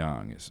were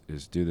young,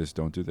 is do this,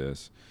 don't do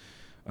this.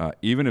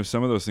 Even if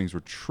some of those things were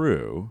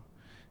true,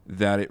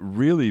 that it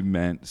really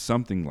meant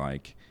something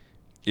like,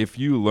 if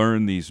you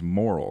learn these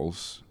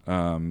morals,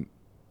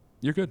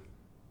 you're good.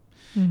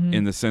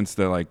 In the sense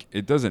that, like,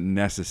 it doesn't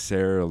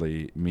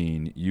necessarily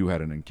mean you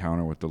had an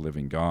encounter with the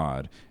living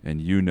God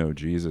and you know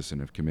Jesus and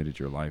have committed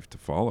your life to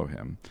follow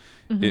him.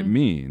 It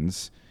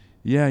means,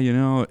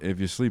 if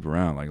you sleep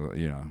around, like,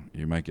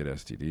 you might get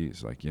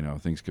STDs. Like,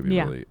 things could be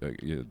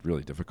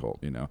really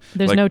difficult,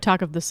 There's like, no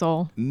talk of the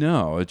soul.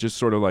 No, it's just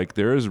sort of like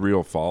there is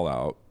real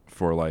fallout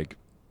for, like,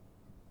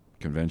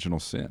 conventional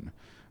sin.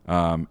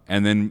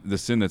 And then the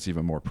sin that's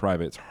even more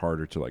private, it's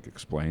harder to like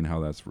explain how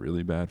that's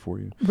really bad for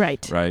you.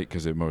 Right. Right.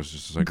 Because it most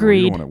just like, well,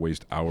 you don't want to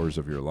waste hours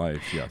of your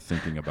life,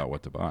 thinking about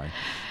what to buy.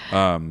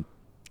 And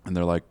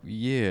they're like,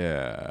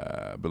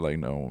 but like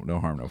no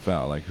harm, no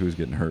foul. Like, who's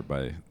getting hurt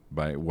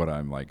by what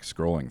I'm like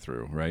scrolling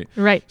through, right?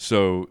 Right.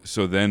 So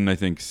then I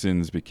think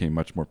sins became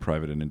much more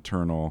private and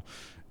internal.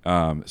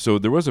 So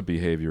there was a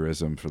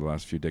behaviorism for the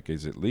last few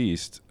decades at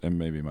least, and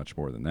maybe much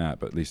more than that,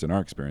 but at least in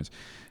our experience,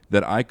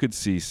 that I could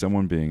see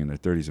someone being in their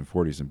 30s and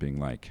 40s and being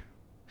like,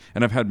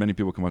 and I've had many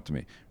people come up to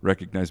me,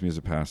 recognize me as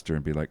a pastor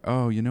and be like,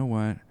 oh, you know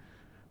what?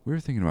 We were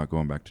thinking about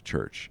going back to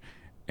church.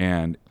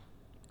 And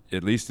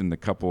at least in the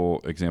couple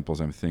examples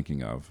I'm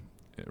thinking of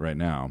right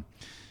now,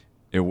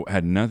 it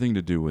had nothing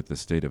to do with the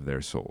state of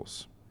their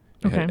souls.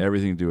 It had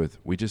everything to do with,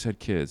 we just had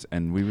kids,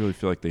 and we really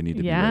feel like they need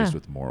to be raised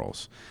with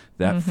morals.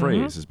 That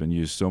phrase has been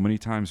used so many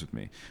times with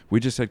me.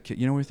 We just had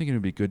kids. We're thinking it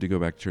would be good to go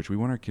back to church. We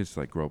want our kids to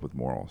like grow up with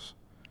morals.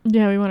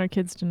 Yeah, we want our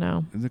kids to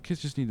know. And the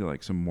kids just need to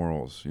like some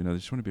morals. They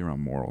just want to be around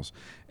morals.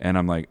 And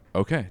I'm like,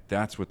 okay,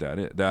 that's what that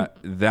is.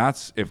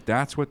 If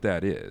that's what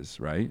that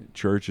is, right?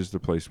 Church is the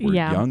place where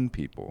young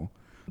people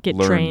get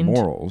learn trained.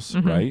 Morals,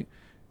 right?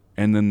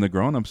 And then the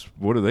grown-ups,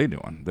 what are they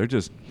doing? They're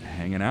just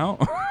hanging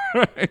out,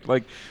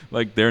 right?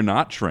 Like they're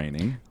not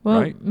training, well,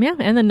 right? Yeah,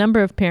 and the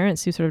number of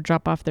parents who sort of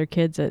drop off their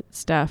kids at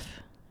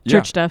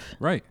church stuff.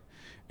 Right.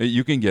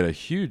 You can get a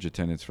huge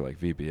attendance for like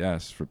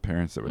VBS for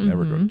parents that would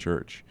never go to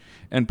church.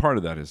 And part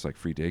of that is like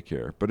free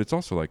daycare, but it's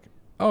also like,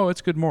 oh,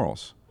 it's good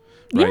morals.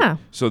 Right? Yeah.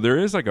 So there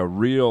is like a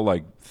real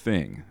like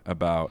thing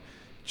about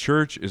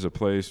church is a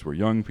place where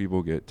young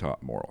people get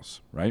taught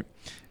morals, right?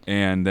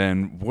 And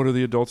then what do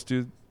the adults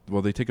do?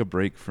 Well, they take a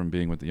break from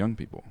being with the young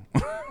people,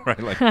 right?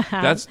 Like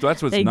that's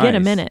what's they nice. Get a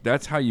minute.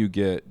 That's how you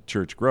get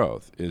church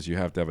growth. Is you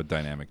have to have a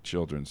dynamic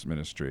children's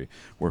ministry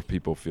where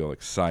people feel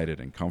excited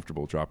and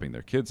comfortable dropping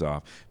their kids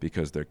off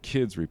because their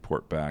kids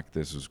report back,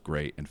 this is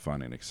great and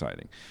fun and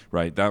exciting,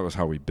 right? That was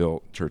how we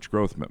built church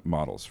growth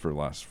models for the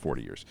last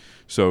 40 years.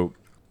 So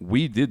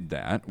we did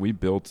that. We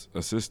built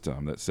a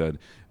system that said,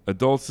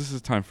 adults, this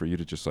is time for you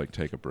to just like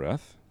take a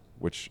breath,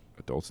 which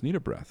adults need a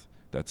breath.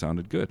 That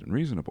sounded good and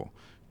reasonable.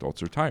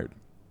 Adults are tired.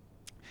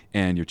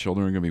 And your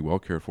children are going to be well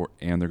cared for,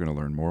 and they're going to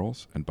learn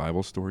morals and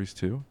Bible stories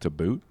too, to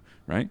boot,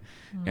 right?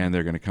 And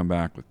they're going to come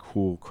back with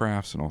cool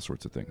crafts and all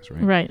sorts of things,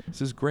 right? Right.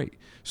 This is great.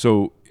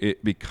 So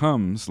it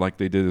becomes like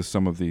they did with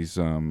some of these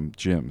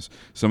gyms.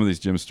 Some of these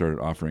gyms started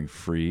offering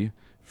free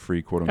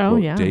quote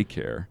unquote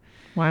daycare.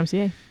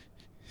 YMCA.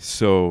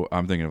 So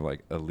I'm thinking of like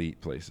elite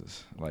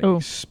places, like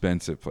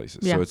expensive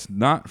places. Yeah. So it's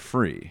not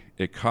free.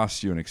 It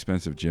costs you an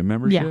expensive gym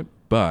membership,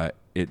 but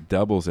it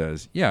doubles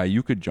as,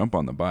 you could jump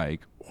on the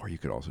bike, or you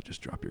could also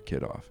just drop your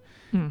kid off.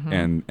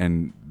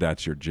 And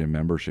that's your gym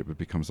membership. It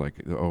becomes like,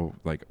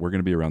 like we're going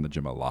to be around the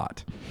gym a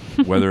lot.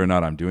 Whether or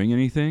not I'm doing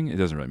anything, it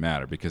doesn't really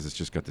matter because it's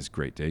just got this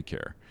great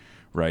daycare,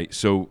 right?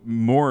 So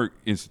more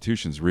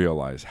institutions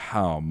realize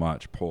how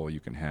much pull you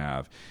can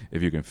have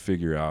if you can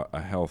figure out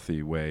a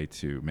healthy way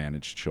to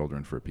manage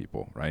children for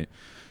people, right?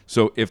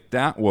 So if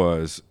that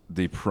was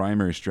the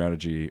primary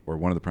strategy or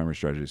one of the primary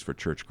strategies for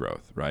church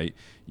growth, right?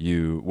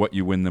 What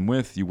you win them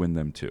with, you win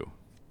them too,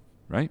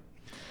 right?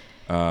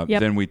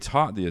 Then we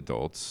taught the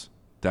adults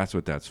that's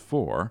what that's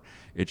for.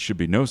 It should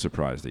be no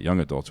surprise that young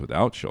adults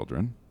without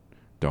children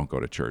don't go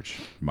to church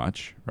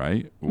much,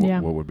 right?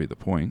 What would be the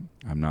point?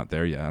 I'm not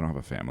there yet. I don't have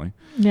a family.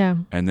 Yeah.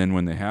 And then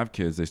when they have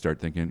kids, they start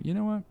thinking, you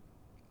know what?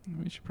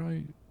 We should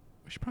probably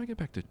get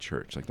back to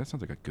church. Like that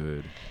sounds like a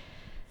good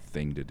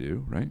thing to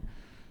do, right?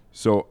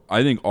 So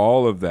I think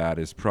all of that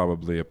is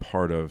probably a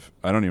part of,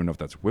 I don't even know if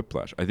that's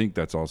whiplash. I think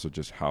that's also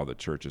just how the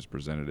church has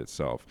presented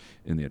itself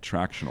in the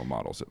attractional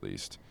models, at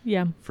least.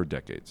 Yeah. For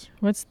decades.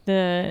 What's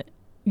the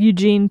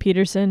Eugene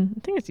Peterson? I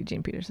think it's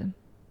Eugene Peterson.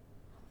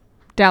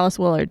 Dallas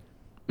Willard.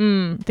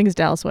 I think it's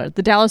Dallas Willard.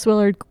 The Dallas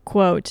Willard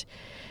quote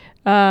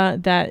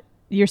that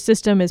your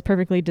system is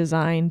perfectly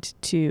designed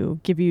to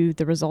give you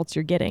the results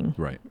you're getting.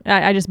 Right.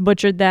 I just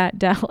butchered that,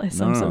 Dallas.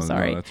 I'm so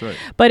sorry. No, that's right.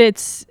 But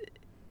it's,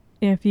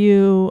 if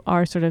you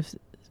are sort of,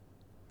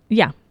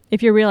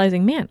 if you're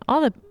realizing, man,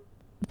 all the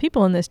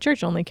people in this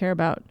church only care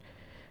about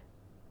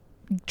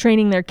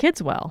training their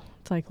kids well.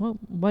 It's like, well,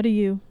 what are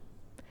you,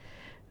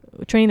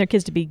 training their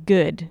kids to be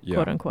good,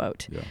 quote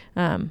unquote.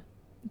 Yeah.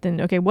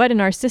 Then, okay, what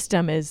in our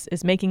system is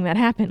making that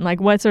happen?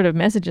 Like, what sort of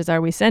messages are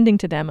we sending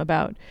to them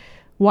about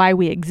why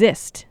we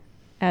exist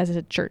as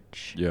a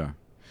church? Yeah.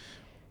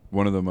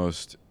 One of the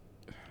most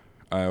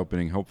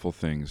eye-opening, helpful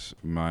things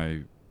my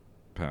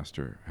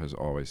pastor has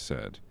always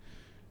said,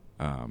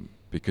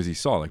 because he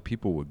saw, like,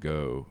 people would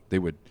go, they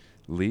would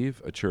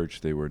leave a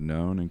church they were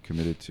known and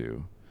committed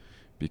to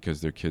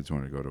because their kids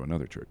wanted to go to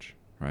another church,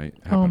 right?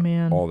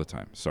 Man. All the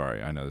time.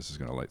 Sorry, I know this is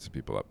going to light some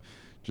people up.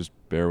 Just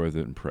bear with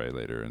it and pray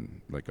later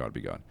and let God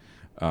be God.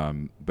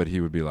 But he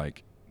would be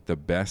like, the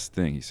best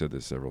thing, he said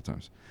this several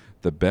times,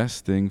 the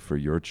best thing for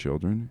your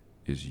children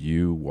is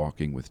you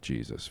walking with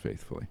Jesus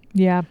faithfully.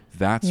 Yeah.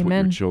 That's Amen.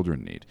 what your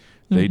children need.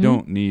 They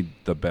don't need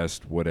the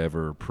best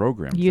whatever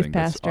program youth thing.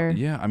 Pastor.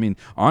 I mean,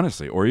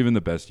 honestly, or even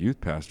the best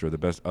youth pastor or the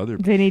best other.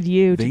 They need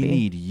you They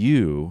need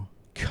you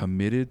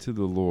committed to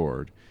the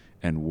Lord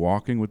and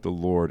walking with the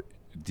Lord,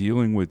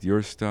 dealing with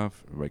your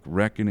stuff, like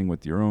reckoning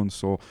with your own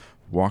soul,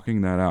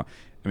 walking that out.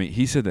 I mean,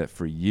 he said that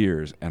for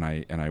years, and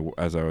I,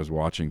 as I was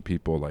watching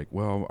people like,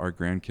 well, our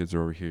grandkids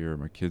are over here,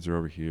 my kids are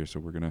over here, so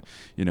we're gonna,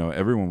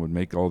 everyone would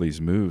make all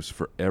these moves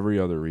for every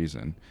other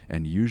reason,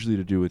 and usually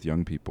to do with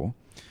young people,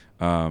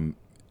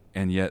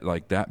 and yet,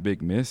 like, that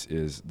big miss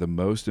is the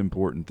most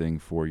important thing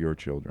for your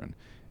children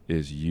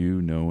is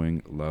you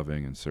knowing,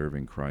 loving, and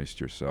serving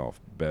Christ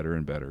yourself better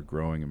and better,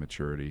 growing in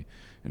maturity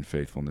and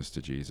faithfulness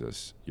to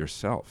Jesus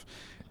yourself,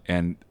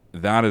 and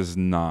that is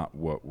not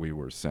what we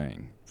were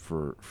saying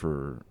for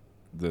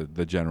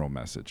the general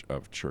message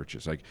of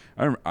churches. Like,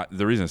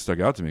 the reason it stuck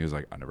out to me was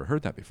like, I never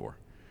heard that before.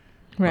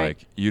 Right.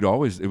 Like,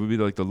 it would be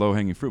like the low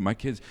hanging fruit. My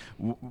kids,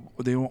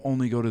 they will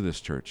only go to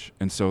this church.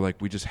 And so, like,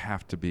 we just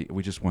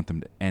want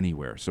them to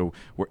anywhere. So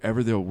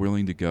wherever they're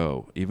willing to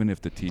go, even if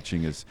the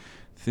teaching is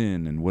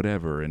thin and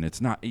whatever, and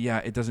it's not,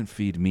 it doesn't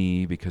feed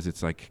me because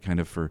it's like kind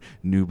of for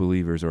new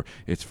believers or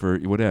it's for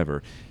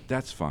whatever,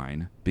 that's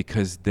fine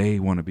because they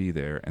want to be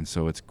there. And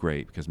so it's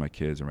great because my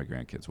kids or my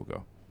grandkids will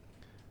go.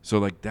 So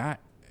like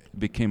that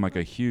became like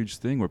a huge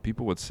thing where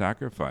people would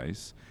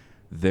sacrifice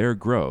their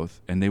growth,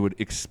 and they would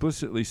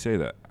explicitly say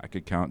that. I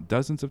could count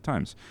dozens of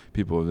times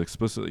people have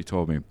explicitly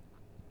told me,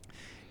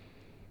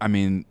 I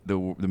mean,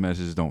 the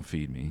messages don't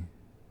feed me.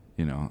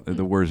 You know,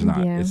 the word's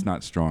not. Yeah. It's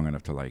not strong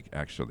enough to like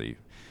actually.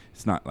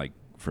 It's not like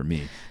for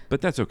me,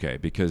 but that's okay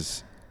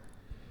because,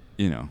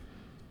 you know,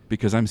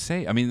 because I'm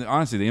saved. I mean,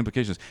 honestly, the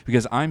implication is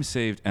because I'm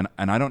saved, and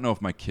I don't know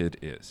if my kid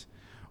is,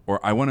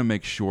 or I want to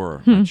make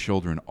sure my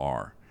children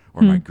are,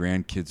 or my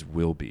grandkids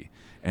will be,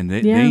 and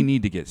they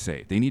need to get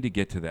saved. They need to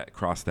get to that,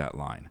 cross that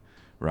line,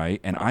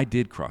 right? And I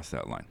did cross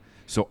that line,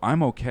 so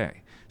I'm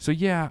okay. So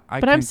yeah,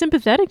 But I'm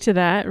sympathetic to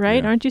that,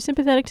 right? Yeah. Aren't you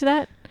sympathetic to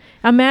that?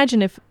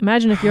 Imagine if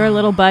your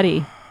little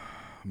buddy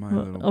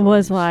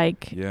was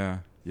like, yeah.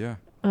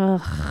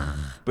 ugh.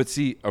 But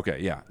see, okay,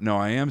 yeah, no,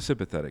 I am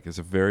sympathetic. It's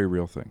a very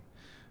real thing.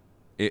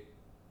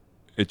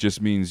 It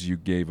just means you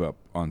gave up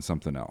on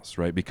something else,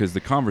 right? Because the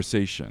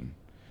conversation.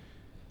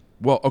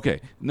 Well, okay,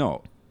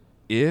 no,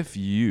 if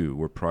you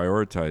were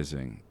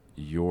prioritizing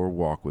your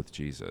walk with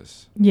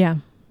Jesus, Yeah.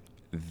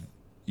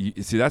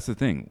 see, that's the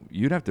thing.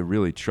 You'd have to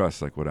really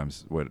trust, like what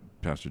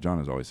Pastor John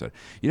has always said.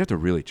 You'd have to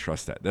really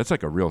trust that. That's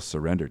like a real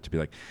surrender to be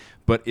like,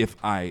 but if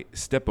I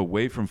step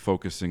away from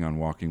focusing on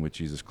walking with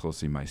Jesus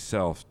closely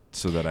myself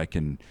so that I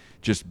can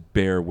just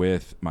bear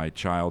with my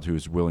child who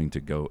is willing to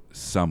go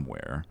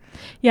somewhere.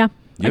 Yeah.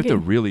 You have to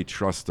really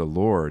trust the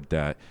Lord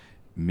that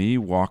me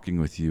walking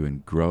with you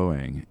and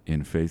growing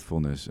in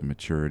faithfulness and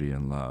maturity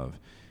and love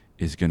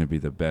is going to be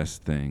the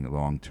best thing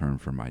long term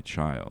for my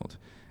child.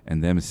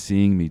 And them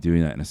seeing me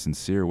doing that in a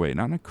sincere way,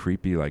 not in a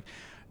creepy, like,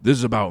 this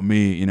is about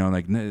me, you know,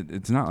 like,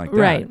 it's not like that.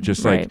 Right.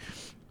 Just like,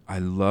 I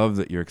love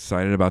that you're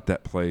excited about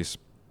that place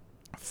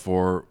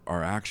for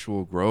our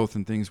actual growth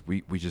and things.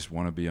 We just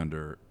want to be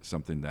under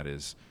something that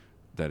is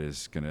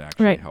going to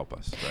actually help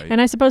us, right?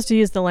 And I suppose, to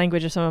use the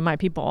language of some of my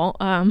people,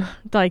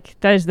 like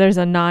there's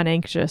a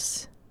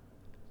non-anxious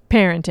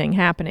parenting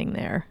happening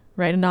there,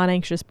 right? A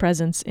non-anxious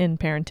presence in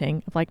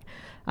parenting of like,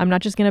 I'm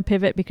not just going to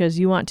pivot because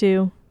you want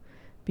to,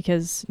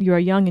 because you are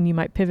young and you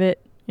might pivot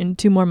in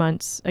 2 more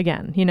months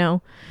again, you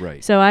know?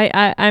 Right. So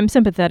I'm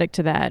sympathetic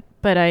to that,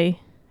 but I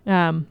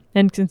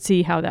and can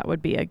see how that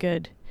would be a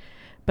good,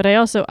 but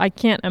I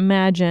can't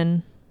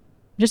imagine,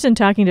 just in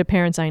talking to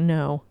parents I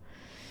know,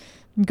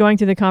 going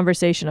through the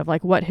conversation of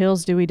like, what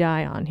hills do we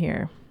die on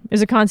here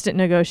is a constant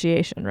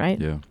negotiation, right?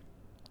 Yeah.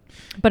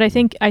 But I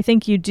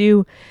think you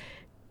do,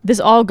 this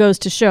all goes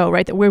to show,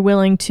 right, that we're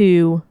willing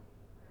to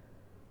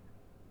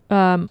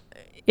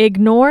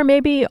ignore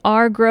maybe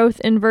our growth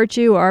in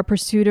virtue, our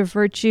pursuit of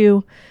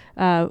virtue,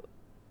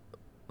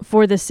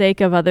 for the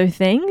sake of other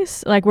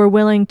things. Like, we're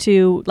willing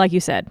to, like you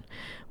said,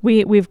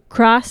 we've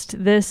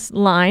crossed this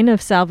line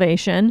of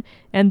salvation,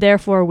 and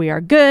therefore we are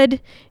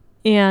good,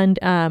 and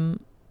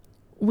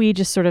we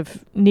just sort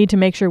of need to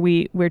make sure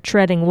we're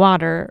treading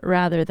water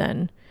rather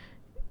than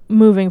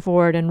moving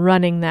forward and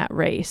running that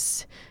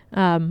race.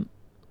 And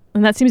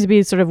that seems to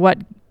be sort of what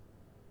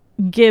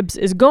Gibbs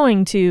is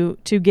going to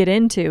get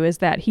into, is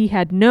that he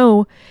had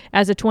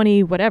as a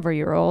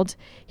 20-whatever-year-old,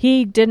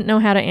 he didn't know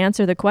how to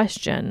answer the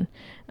question,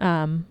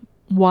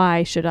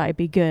 why should I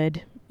be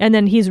good? And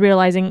then he's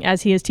realizing,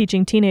 as he is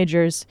teaching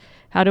teenagers,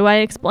 how do I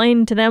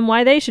explain to them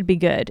why they should be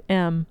good?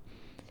 And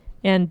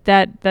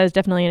that is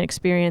definitely an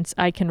experience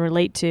I can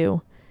relate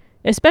to,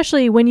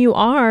 especially when you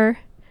are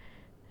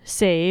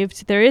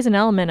saved. There is an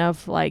element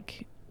of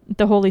like,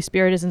 the Holy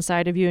Spirit is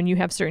inside of you and you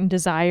have certain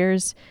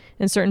desires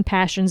and certain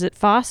passions it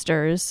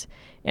fosters.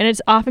 And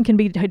it's often can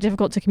be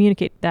difficult to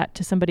communicate that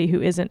to somebody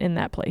who isn't in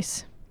that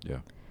place. Yeah.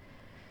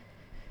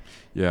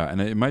 Yeah.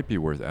 And it might be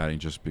worth adding,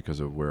 just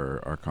because of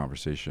where our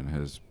conversation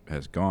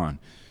has gone.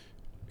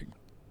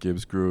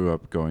 Gibbs grew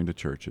up going to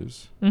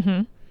churches.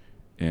 Mm-hmm.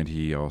 And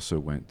he also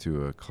went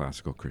to a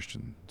classical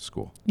Christian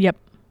school. Yep.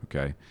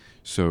 Okay.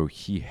 So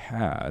he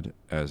had,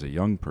 as a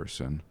young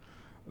person,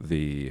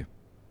 the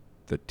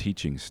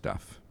teaching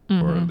stuff,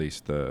 mm-hmm. or at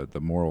least the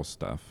moral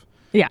stuff.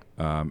 Yeah.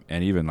 And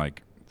even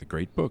like the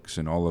great books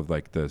and all of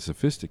like the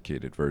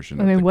sophisticated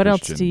version of what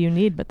else do you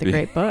need but the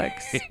great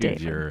books?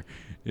 Your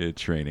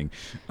training.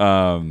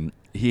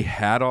 He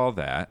had all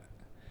that,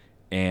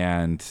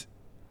 and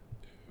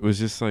it was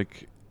just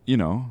like, you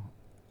know,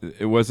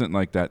 it wasn't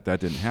like that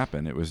didn't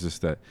happen. It was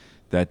just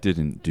that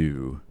didn't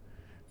do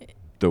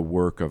the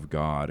work of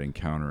God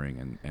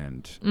encountering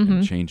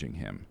and changing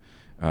him.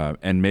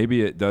 And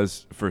maybe it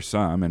does for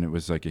some, and it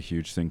was like a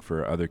huge thing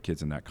for other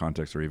kids in that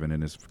context, or even in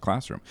his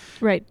classroom.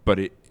 Right. But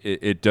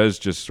it does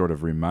just sort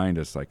of remind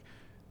us, like,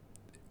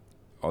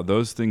 all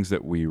those things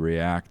that we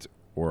react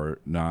or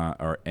not,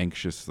 or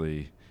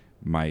anxiously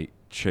might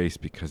chase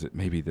because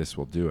maybe this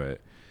will do it,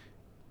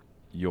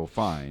 you'll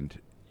find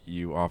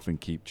you often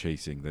keep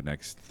chasing the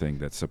next thing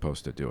that's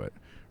supposed to do it,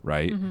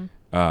 right?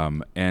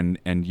 Mm-hmm.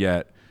 And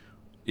yet,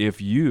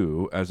 if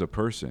you as a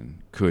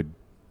person could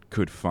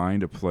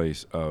find a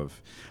place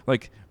of,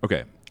 like,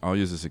 okay, I'll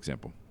use this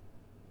example.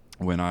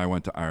 When I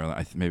went to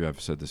Ireland, maybe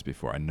I've said this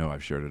before. I know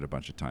I've shared it a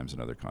bunch of times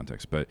in other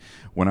contexts, but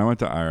when I went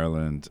to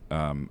Ireland,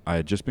 I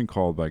had just been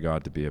called by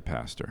God to be a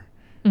pastor,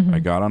 Mm-hmm. I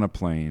got on a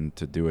plane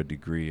to do a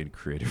degree in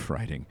creative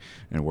writing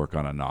and work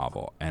on a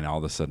novel. And all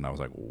of a sudden I was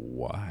like,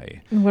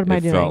 why? What am I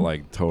doing? It felt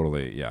like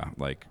totally,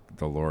 like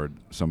the Lord,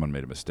 someone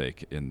made a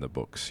mistake in the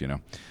books,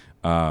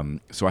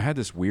 So I had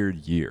this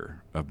weird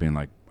year of being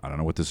like, I don't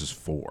know what this is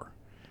for.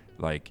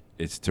 Like,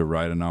 it's to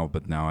write a novel,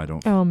 but now I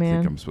don't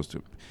think I'm supposed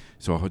to.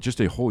 So just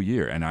a whole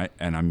year, and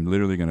I'm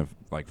literally gonna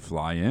like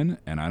fly in,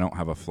 and I don't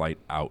have a flight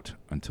out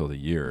until the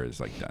year is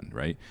like done,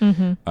 right?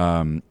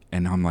 Mm-hmm.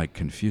 And I'm like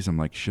confused. I'm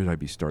like, should I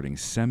be starting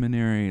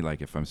seminary?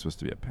 Like, if I'm supposed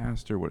to be a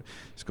pastor, what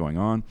is going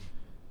on?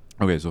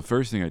 Okay, so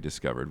first thing I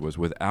discovered was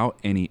without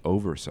any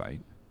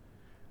oversight,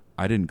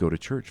 I didn't go to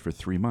church for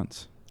 3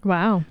 months.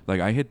 Wow.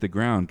 Like, I hit the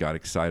ground, got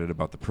excited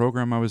about the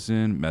program I was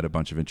in, met a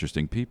bunch of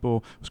interesting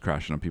people, was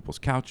crashing on people's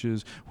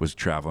couches, was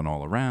traveling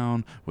all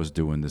around, was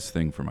doing this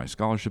thing for my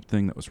scholarship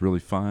thing that was really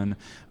fun.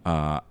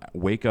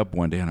 Wake up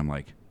one day and I'm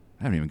like,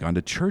 I haven't even gone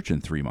to church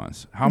in 3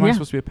 months. How am I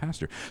supposed to be a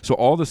pastor? So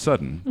all of a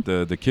sudden,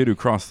 the kid who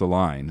crossed the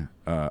line,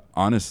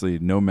 honestly,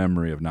 no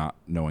memory of not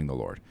knowing the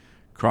Lord.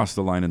 Crossed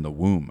the line in the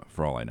womb,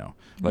 for all I know.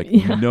 Like,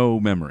 no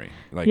memory.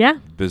 Like,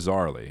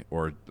 bizarrely,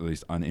 or at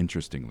least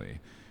uninterestingly,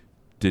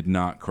 did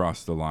not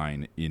cross the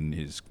line in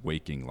his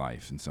waking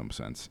life in some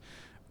sense.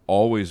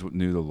 Always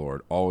knew the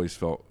Lord, always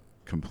felt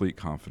complete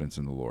confidence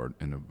in the Lord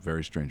in a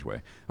very strange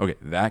way. Okay,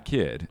 that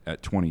kid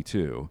at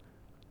 22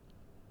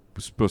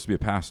 was supposed to be a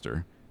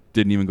pastor,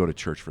 didn't even go to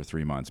church for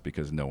 3 months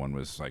because no one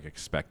was like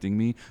expecting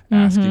me,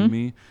 asking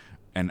me,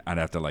 and I'd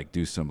have to like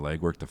do some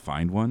legwork to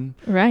find one.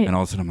 Right. And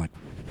all of a sudden I'm like,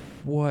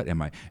 what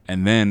am I?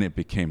 And then it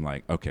became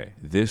like, okay,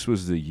 this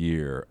was the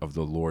year of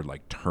the Lord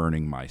like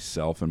turning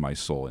myself and my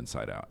soul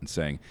inside out and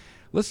saying,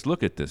 let's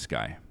look at this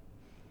guy.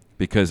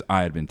 Because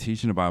I had been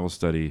teaching a Bible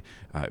study.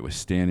 It was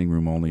standing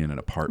room only in an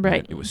apartment.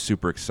 Right. It was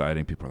super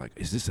exciting. People were like,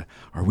 is this a,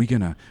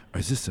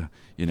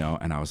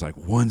 and I was like,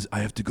 I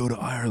have to go to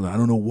Ireland. I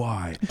don't know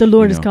why. The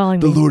Lord is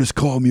calling me. The Lord has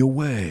called me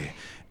away.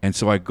 And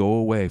so I go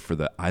away for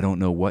the I don't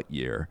know what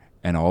year.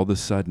 And all of a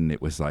sudden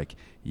it was like,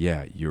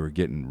 yeah, you were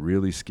getting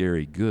really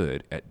scary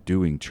good at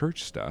doing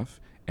church stuff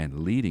and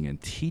leading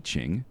and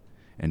teaching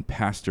and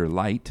pastor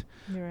light.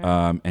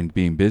 Right. And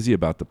being busy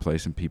about the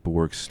place, and people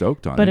were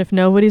stoked on it. But if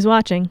nobody's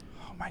watching,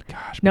 oh my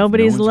gosh,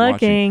 nobody's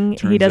looking,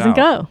 he doesn't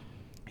go.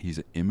 He's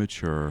an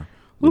immature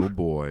little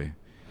boy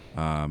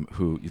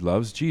who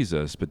loves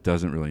Jesus, but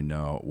doesn't really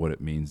know what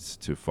it means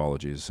to follow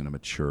Jesus in a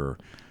mature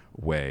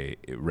way,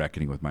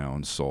 reckoning with my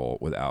own soul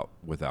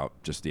without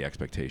just the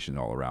expectation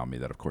all around me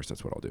that, of course,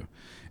 that's what I'll do.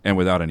 And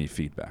without any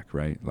feedback,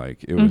 right?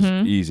 Like, it was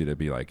easy to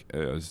be like,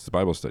 it's a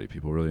Bible study.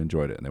 People really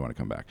enjoyed it, and they want to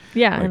come back.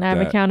 Yeah, like and I have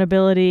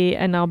accountability,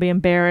 and I'll be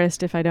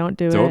embarrassed if I don't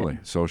do it. Totally.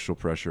 Social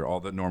pressure, all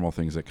the normal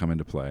things that come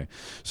into play.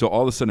 So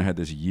all of a sudden I had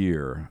this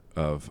year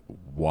of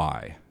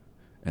why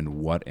and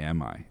what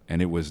am I?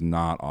 And it was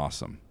not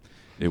awesome.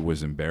 It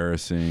was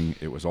embarrassing.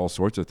 It was all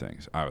sorts of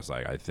things. I was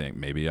like, I think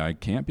maybe I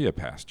can't be a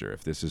pastor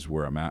if this is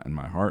where I'm at in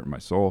my heart and my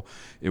soul.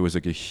 It was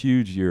like a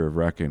huge year of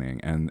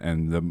reckoning. And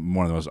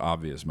one of the most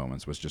obvious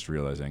moments was just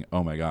realizing,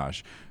 oh my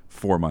gosh,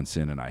 4 months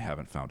in and I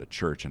haven't found a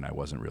church and I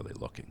wasn't really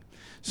looking.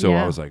 So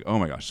I was like, oh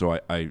my gosh. So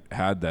I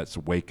had that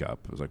wake up.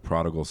 It was like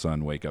prodigal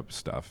son wake up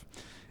stuff.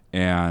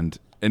 And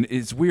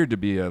it's weird to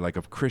be a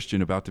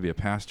Christian about to be a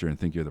pastor and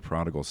think you're the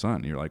prodigal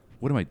son. You're like,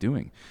 what am I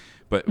doing?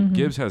 But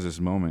Gibbs has this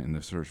moment in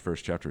the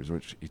first chapters,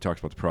 which he talks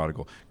about the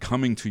prodigal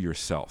coming to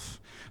yourself.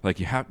 Like,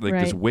 you have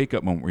this wake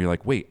up moment where you're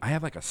like, wait, I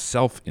have like a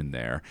self in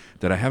there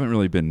that I haven't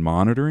really been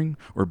monitoring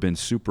or been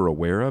super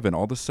aware of. And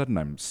all of a sudden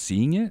I'm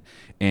seeing it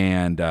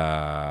and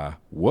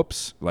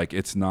whoops, like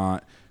it's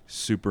not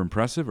super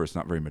impressive or it's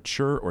not very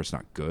mature or it's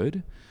not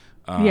good.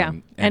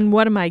 And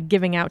what am I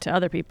giving out to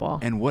other people?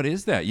 And what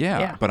is that?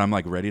 Yeah. But I'm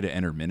like ready to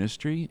enter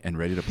ministry and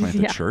ready to plant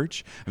a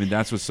church. I mean,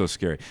 that's what's so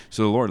scary.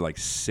 So the Lord like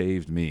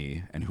saved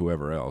me and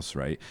whoever else,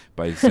 right?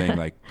 By saying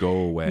like, go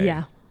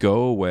away,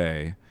 go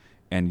away.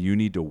 And you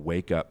need to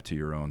wake up to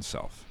your own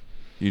self.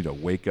 You need to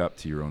wake up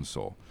to your own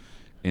soul.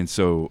 And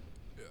so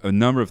a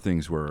number of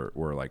things were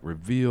like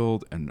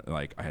revealed and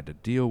like I had to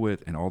deal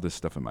with and all this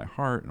stuff in my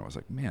heart. And I was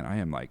like, man, I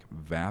am like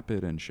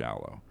vapid and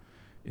shallow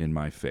in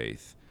my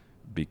faith.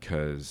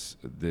 Because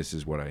this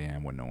is what I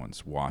am when no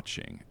one's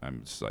watching.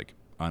 I'm just like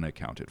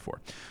unaccounted for.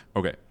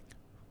 Okay.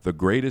 The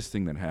greatest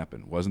thing that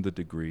happened wasn't the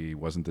degree,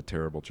 wasn't the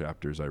terrible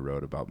chapters I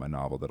wrote about my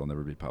novel that'll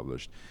never be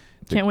published.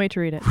 Can't wait to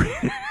read it.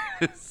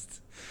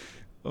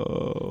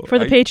 For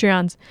the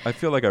Patreons. I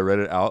feel like I read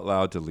it out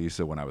loud to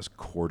Lisa when I was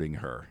courting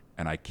her,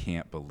 and I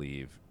can't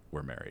believe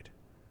we're married.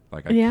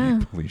 Like, I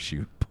can't believe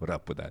she put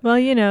up with that. Well,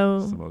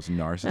 it's the most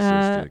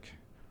narcissistic.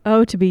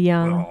 To be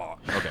young.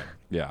 Okay.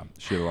 Yeah.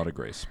 She had a lot of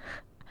grace.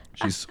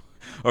 She's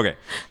okay.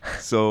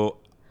 So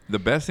the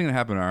best thing that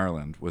happened in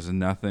Ireland was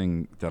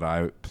nothing that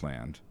I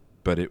planned,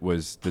 but it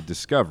was the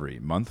discovery,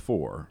 month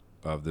 4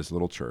 of this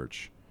little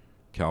church,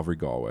 Calvary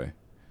Galway.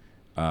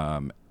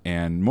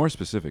 And more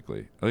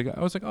specifically, like I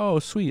was like, oh,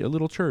 sweet, a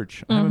little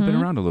church. I haven't been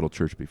around a little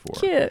church before.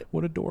 Cute.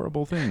 What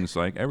adorable things.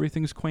 Like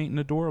everything's quaint and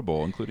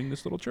adorable, including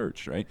this little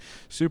church, right?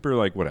 Super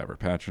like whatever,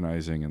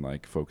 patronizing and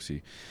like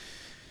folksy.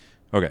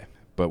 Okay.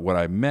 But what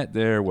I met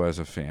there was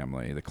a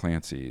family, the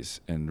Clancys,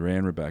 and Ray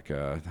and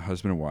Rebecca,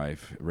 husband and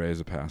wife. Ray is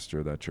a pastor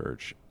of that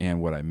church.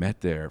 And what I met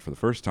there for the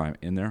first time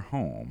in their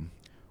home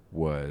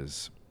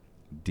was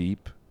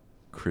deep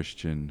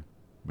Christian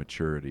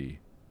maturity,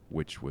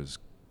 which was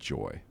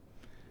joy.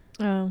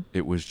 Oh,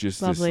 It was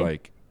just lovely. this,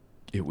 like,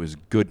 it was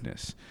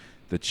goodness.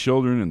 The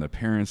children and the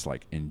parents,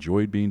 like,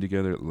 enjoyed being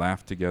together,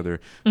 laughed together.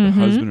 The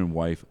husband and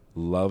wife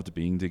loved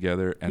being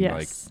together. And,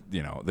 like,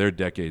 you know, they're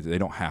decades. They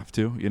don't have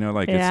to, you know,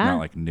 like, it's not,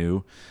 like,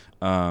 new.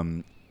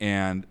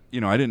 And,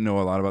 you know, I didn't know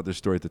a lot about their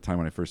story at the time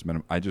when I first met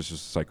them. I just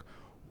was like,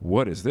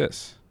 what is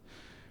this?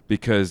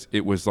 Because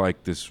it was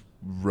like this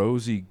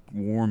rosy,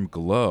 warm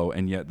glow,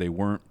 and yet they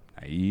weren't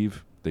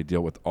naive. They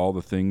deal with all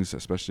the things,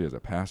 especially as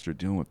a pastor,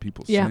 dealing with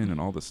people's sin and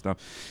all this stuff.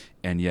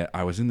 And yet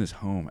I was in this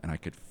home and I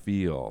could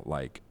feel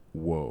like,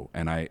 whoa.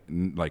 And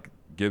like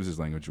Gibbs's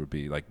language would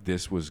be like,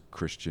 this was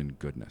Christian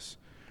goodness.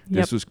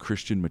 This was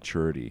Christian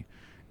maturity.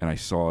 And I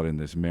saw it in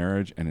this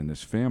marriage and in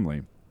this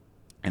family.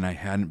 And I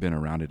hadn't been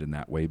around it in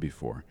that way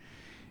before.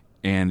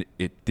 And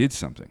it did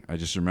something. I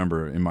just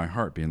remember in my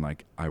heart being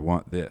like, I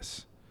want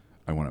this.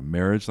 I want a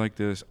marriage like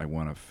this. I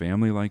want a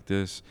family like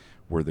this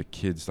where the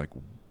kids like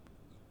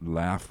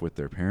laugh with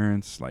their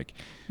parents. Like,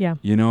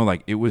 you know,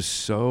 like it was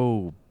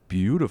so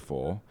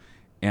beautiful.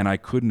 And I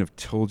couldn't have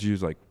told you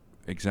like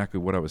exactly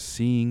what I was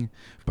seeing,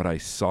 but I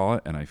saw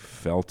it and I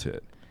felt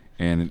it.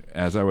 And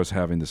as I was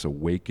having this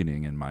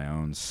awakening in my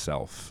own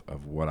self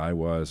of what I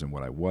was and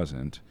what I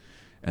wasn't,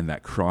 and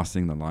that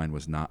crossing the line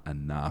was not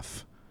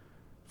enough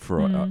for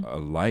a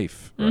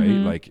life, right?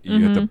 Like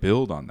you had to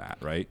build on that,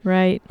 right?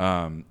 Right.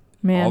 All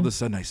of a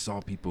sudden I saw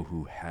people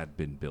who had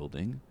been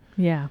building.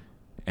 Yeah.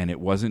 And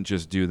it wasn't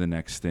just do the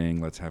next thing,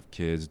 let's have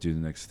kids, do the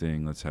next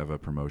thing, let's have a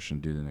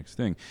promotion, do the next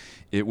thing.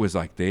 It was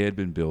like they had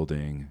been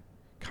building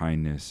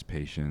kindness,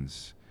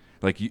 patience.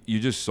 Like you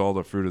just saw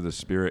the fruit of the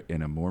Spirit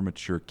in a more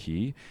mature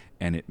key,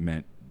 and it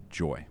meant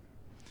joy.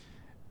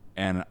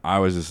 And I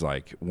was just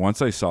like,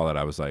 once I saw that,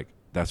 I was like,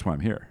 that's why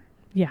I'm here.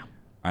 Yeah.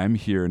 I'm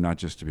here not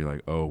just to be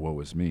like, oh, woe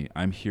is me.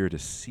 I'm here to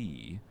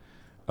see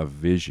a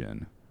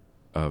vision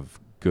of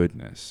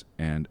goodness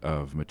and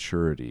of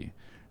maturity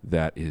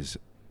that is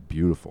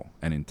beautiful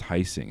and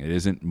enticing. It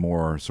isn't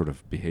more sort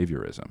of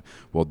behaviorism.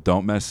 Well,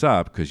 don't mess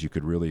up because you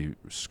could really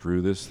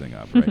screw this thing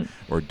up, right?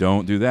 Or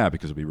don't do that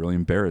because it'll be really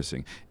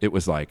embarrassing. It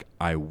was like,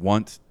 I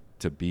want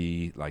to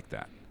be like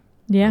that.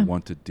 Yeah. I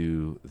want to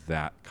do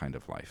that kind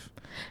of life.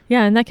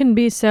 Yeah, and that can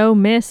be so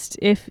missed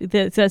if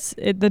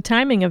the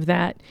timing of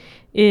that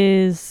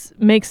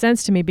makes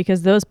sense to me,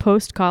 because those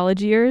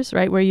post-college years,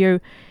 right, where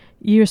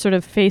you're sort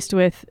of faced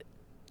with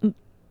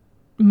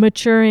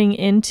maturing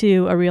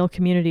into a real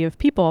community of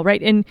people,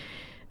 right? In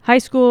high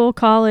school,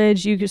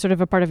 college, you're sort of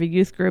a part of a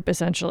youth group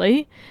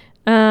essentially.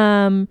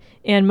 And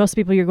most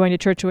people you're going to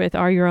church with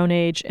are your own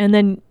age. And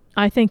then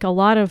I think a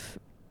lot of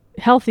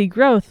healthy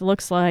growth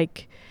looks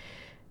like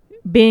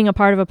being a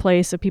part of a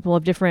place of people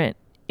of different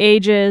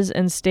ages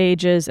and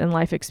stages and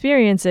life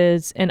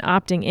experiences and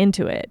opting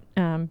into it.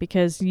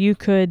 Because you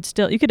could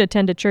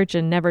attend a church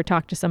and never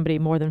talk to somebody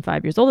more than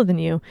 5 years older than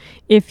you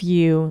if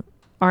you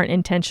aren't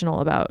intentional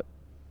about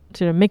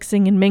sort of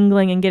mixing and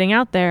mingling and getting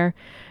out there,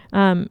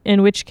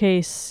 in which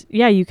case,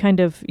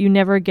 you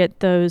never get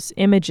those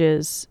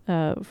images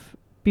of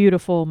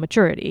beautiful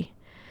maturity.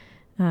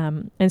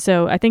 And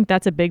so I think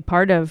that was a big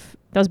part of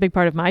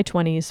my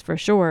 20s for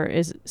sure,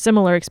 is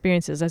similar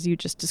experiences as you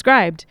just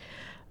described,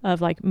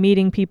 of like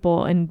meeting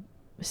people and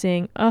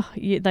saying,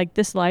 like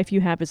this life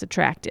you have is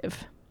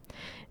attractive.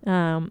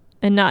 And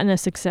not in a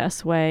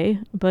success way,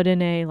 but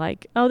in a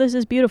like, oh, this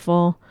is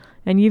beautiful.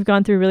 And you've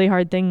gone through really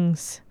hard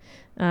things.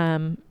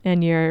 And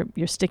you're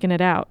sticking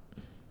it out.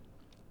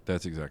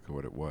 That's exactly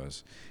what it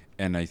was.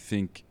 And I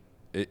think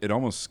it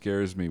almost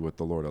scares me what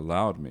the Lord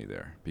allowed me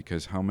there,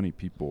 because how many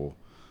people,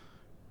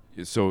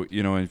 so,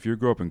 you know, if you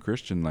grow up in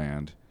Christian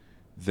land,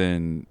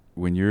 then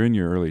when you're in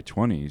your early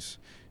 20s,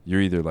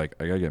 you're either like,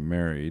 I gotta get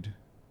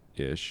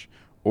married-ish,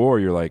 or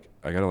you're like,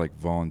 I gotta like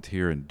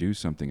volunteer and do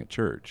something at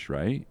church,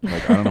 right?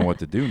 Like, I don't know what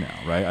to do now,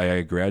 right?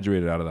 I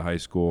graduated out of the high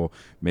school,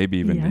 maybe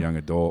even the young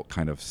adult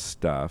kind of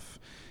stuff.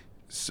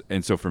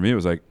 And so for me, it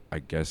was like, I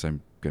guess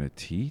I'm going to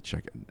teach.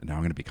 Now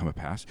I'm going to become a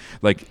pastor.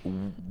 Like,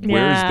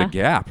 where's the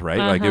gap, right?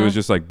 Like, it was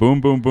just like boom,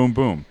 boom, boom,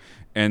 boom.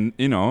 And,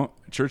 you know,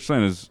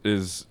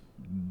 Churchland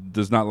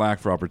does not lack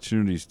for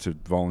opportunities to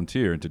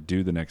volunteer and to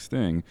do the next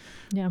thing.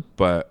 Yeah.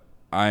 But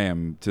I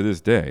am, to this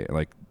day,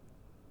 like,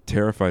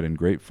 terrified and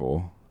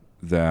grateful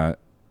that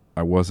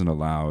I wasn't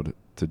allowed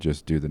to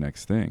just do the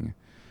next thing.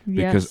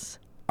 Because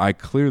I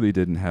clearly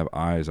didn't have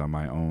eyes on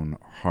my own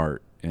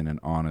heart in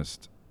an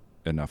honest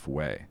enough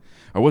way.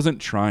 I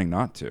wasn't trying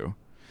not to.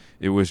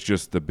 It was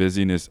just the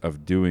busyness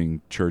of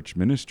doing church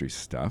ministry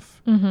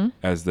stuff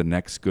as the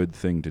next good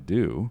thing to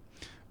do.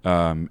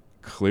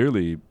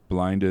 Clearly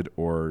blinded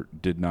or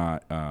did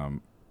not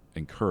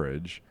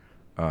encourage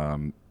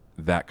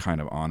that kind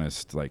of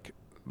honest, like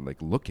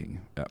like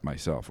looking at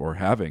myself or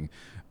having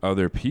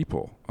other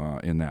people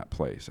in that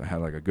place. I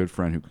had like a good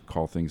friend who could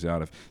call things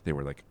out if they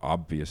were like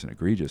obvious and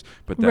egregious,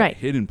 but that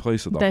hidden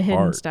place of the heart,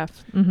 hidden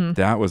stuff,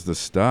 that was the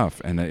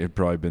stuff, and it had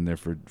probably been there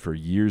for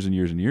years and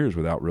years and years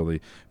without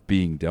really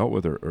being dealt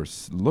with or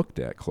looked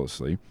at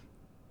closely.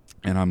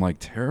 And I'm like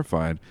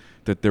terrified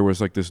that there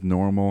was like this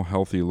normal,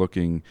 healthy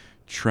looking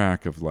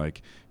track of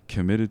like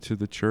committed to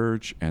the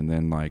church and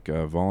then like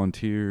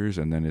volunteers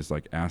and then is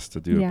like asked to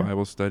do a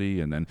Bible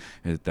study and then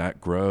that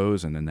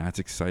grows and then that's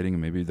exciting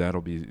and maybe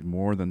that'll be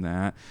more than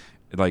that.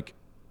 Like,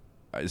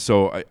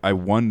 so I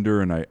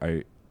wonder,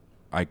 and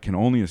I can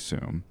only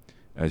assume,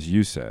 as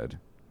you said,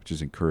 which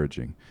is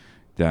encouraging,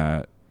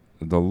 that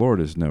the Lord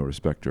is no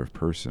respecter of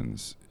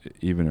persons,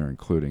 even or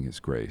including his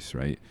grace,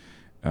 right?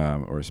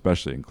 Or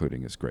especially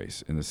including his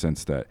grace, in the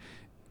sense that,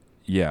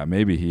 yeah,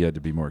 maybe he had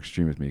to be more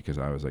extreme with me because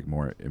I was like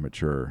more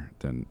immature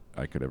than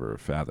I could ever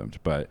have fathomed.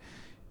 But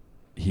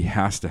he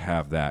has to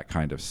have that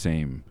kind of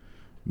same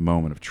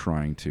moment of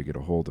trying to get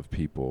a hold of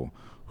people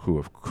who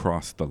have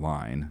crossed the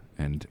line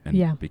and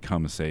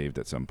become saved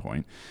at some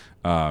point,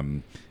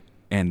 and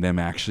them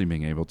actually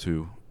being able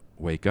to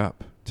wake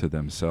up to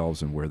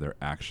themselves and where they're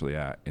actually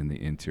at in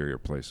the interior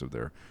place of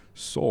their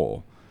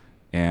soul.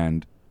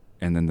 And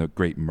then the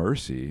great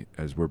mercy,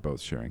 as we're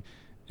both sharing,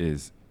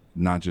 is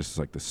not just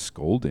like the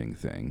scolding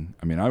thing.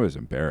 I mean, I was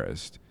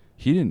embarrassed.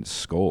 He didn't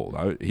scold.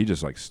 He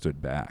just like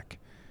stood back.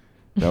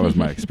 That was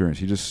my experience.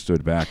 He just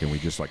stood back and we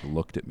just like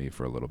looked at me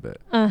for a little bit.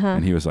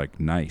 And he was like,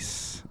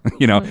 nice.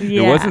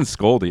 It wasn't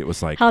scolding. It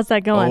was like, how's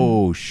that going?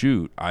 Oh,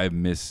 shoot. I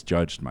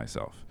misjudged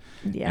myself.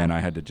 Yeah. And I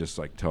had to just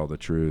like tell the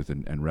truth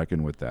and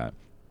reckon with that.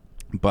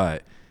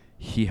 But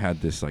he had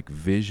this like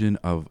vision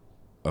of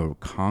a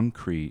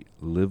concrete,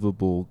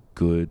 livable,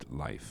 good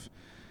life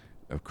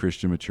of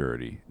Christian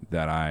maturity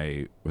that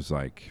I was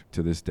like,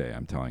 to this day,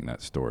 I'm telling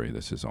that story.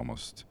 This is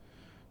almost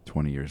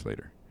 20 years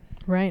later.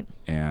 Right.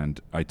 And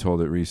I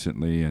told it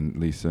recently, and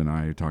Lisa and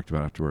I talked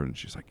about it afterward, and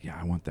she's like, yeah,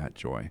 I want that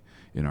joy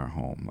in our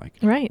home. Like,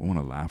 I want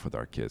to laugh with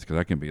our kids, because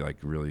I can be like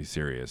really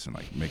serious and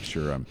like make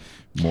sure I'm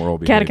moral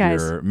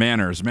behavior,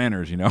 manners,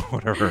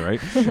 whatever,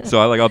 right? So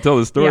I'll tell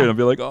the story and I'll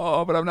be like,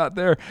 oh, but I'm not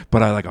there.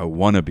 But I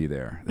want to be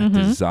there. That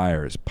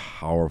desire is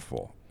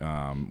powerful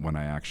when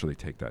I actually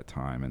take that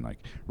time and like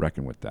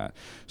reckon with that.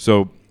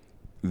 So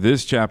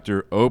this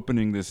chapter,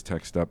 opening this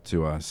text up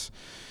to us,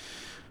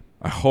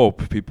 I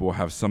hope people will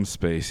have some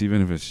space,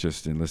 even if it's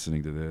just in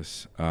listening to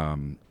this,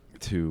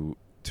 to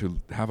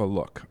have a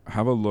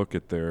look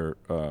at their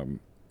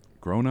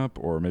grown up,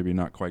 or maybe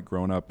not quite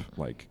grown up,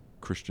 like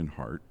Christian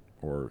heart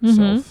or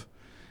self,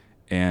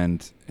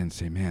 and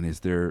say, man,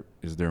 is there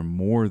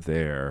more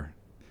there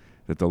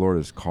that the Lord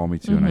has called me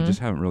to, and I just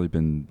haven't really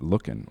been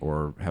looking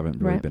or haven't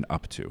really been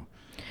up to,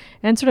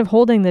 and sort of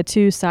holding the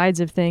two sides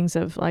of things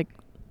of like,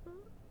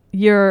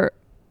 the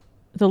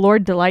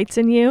Lord delights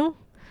in you.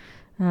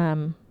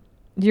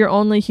 You're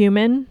only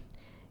human,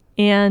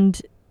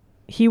 and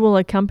he will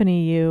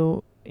accompany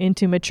you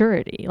into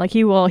maturity. Like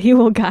he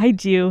will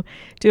guide you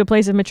to a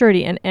place of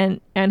maturity,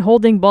 and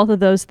holding both of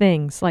those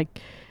things. Like,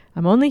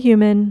 I'm only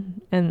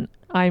human and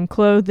I'm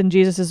clothed in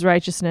Jesus'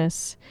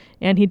 righteousness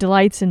and he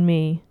delights in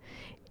me.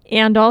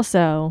 And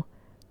also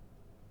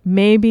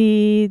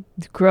maybe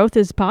growth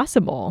is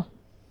possible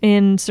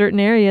in certain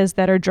areas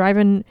that are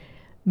driving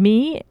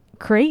me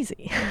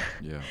crazy.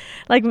 Yeah.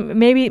 Like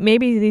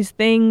maybe these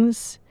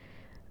things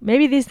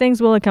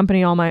will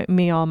accompany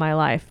me all my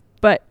life,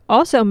 but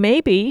also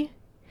maybe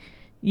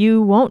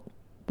you won't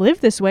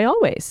live this way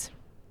always.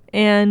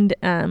 And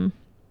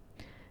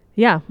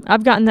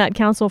I've gotten that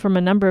counsel from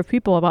a number of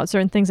people about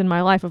certain things in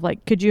my life of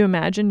like, could you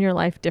imagine your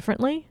life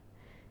differently?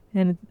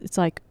 And it's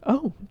like,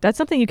 oh, that's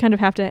something you kind of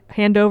have to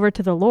hand over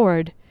to the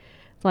Lord.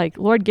 Like,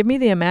 Lord, give me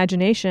the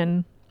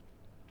imagination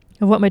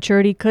of what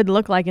maturity could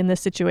look like in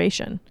this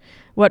situation,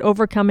 what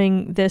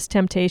overcoming this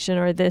temptation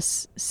or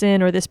this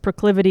sin or this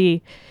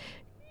proclivity,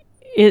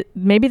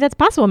 maybe that's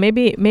possible.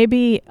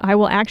 Maybe I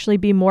will actually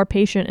be more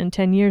patient in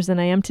 10 years than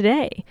I am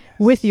today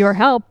with your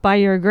help, by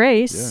your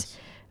grace.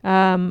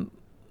 Yes.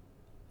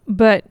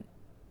 But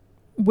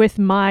with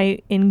my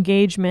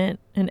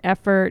engagement and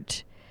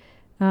effort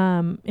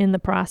in the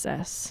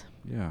process.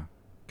 Yeah.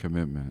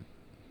 Commitment.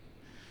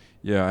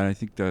 Yeah. And I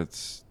think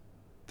that's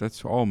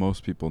all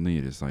most people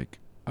need is like,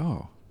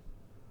 oh,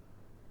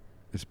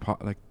 it's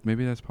like,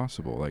 maybe that's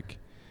possible. Like,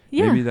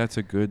 maybe that's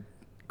a good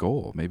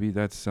goal. Maybe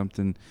that's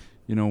something,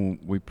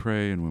 we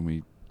pray, and when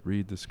we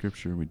read the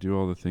scripture and we do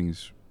all the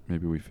things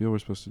maybe we feel we're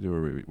supposed to do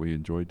or we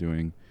enjoy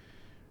doing,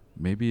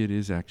 maybe it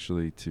is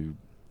actually to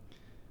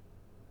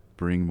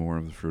bring more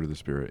of the fruit of the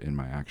Spirit in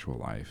my actual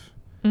life,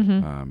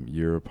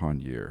 year upon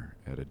year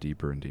at a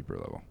deeper and deeper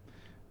level.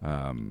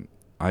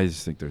 I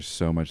just think there's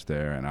so much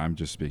there, and I'm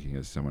just speaking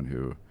as someone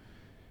who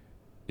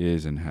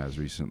is and has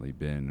recently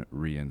been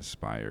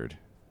re-inspired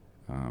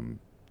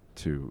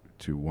to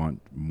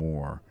want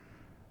more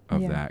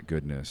of that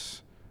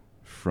goodness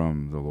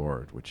from the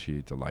Lord, which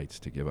he delights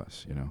to give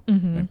us,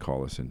 and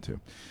call us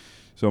into.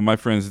 So, my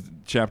friends,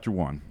 chapter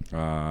 1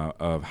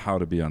 of How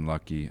to Be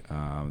Unlucky.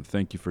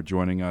 Thank you for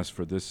joining us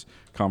for this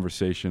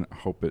conversation. I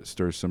hope it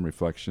stirs some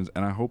reflections,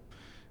 and I hope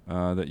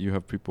that you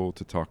have people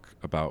to talk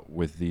about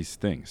with these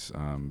things,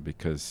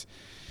 because,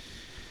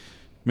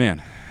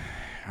 man,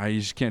 I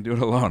just can't do it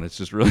alone. It's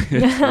just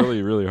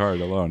really, really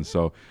hard alone.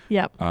 So,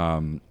 Yep.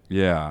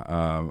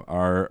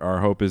 our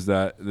hope is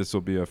that this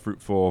will be a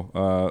fruitful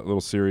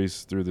little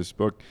series through this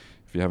book.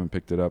 If you haven't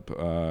picked it up,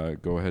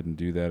 go ahead and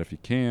do that if you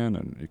can,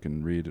 and you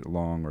can read it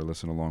along or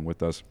listen along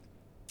with us.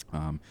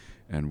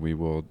 And we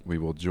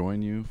will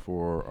join you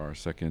for our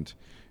second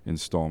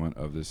installment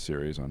of this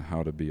series on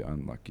how to be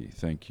unlucky.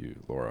 Thank you,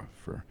 Laura,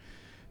 for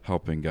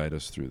helping guide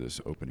us through this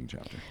opening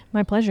chapter.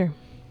 My pleasure.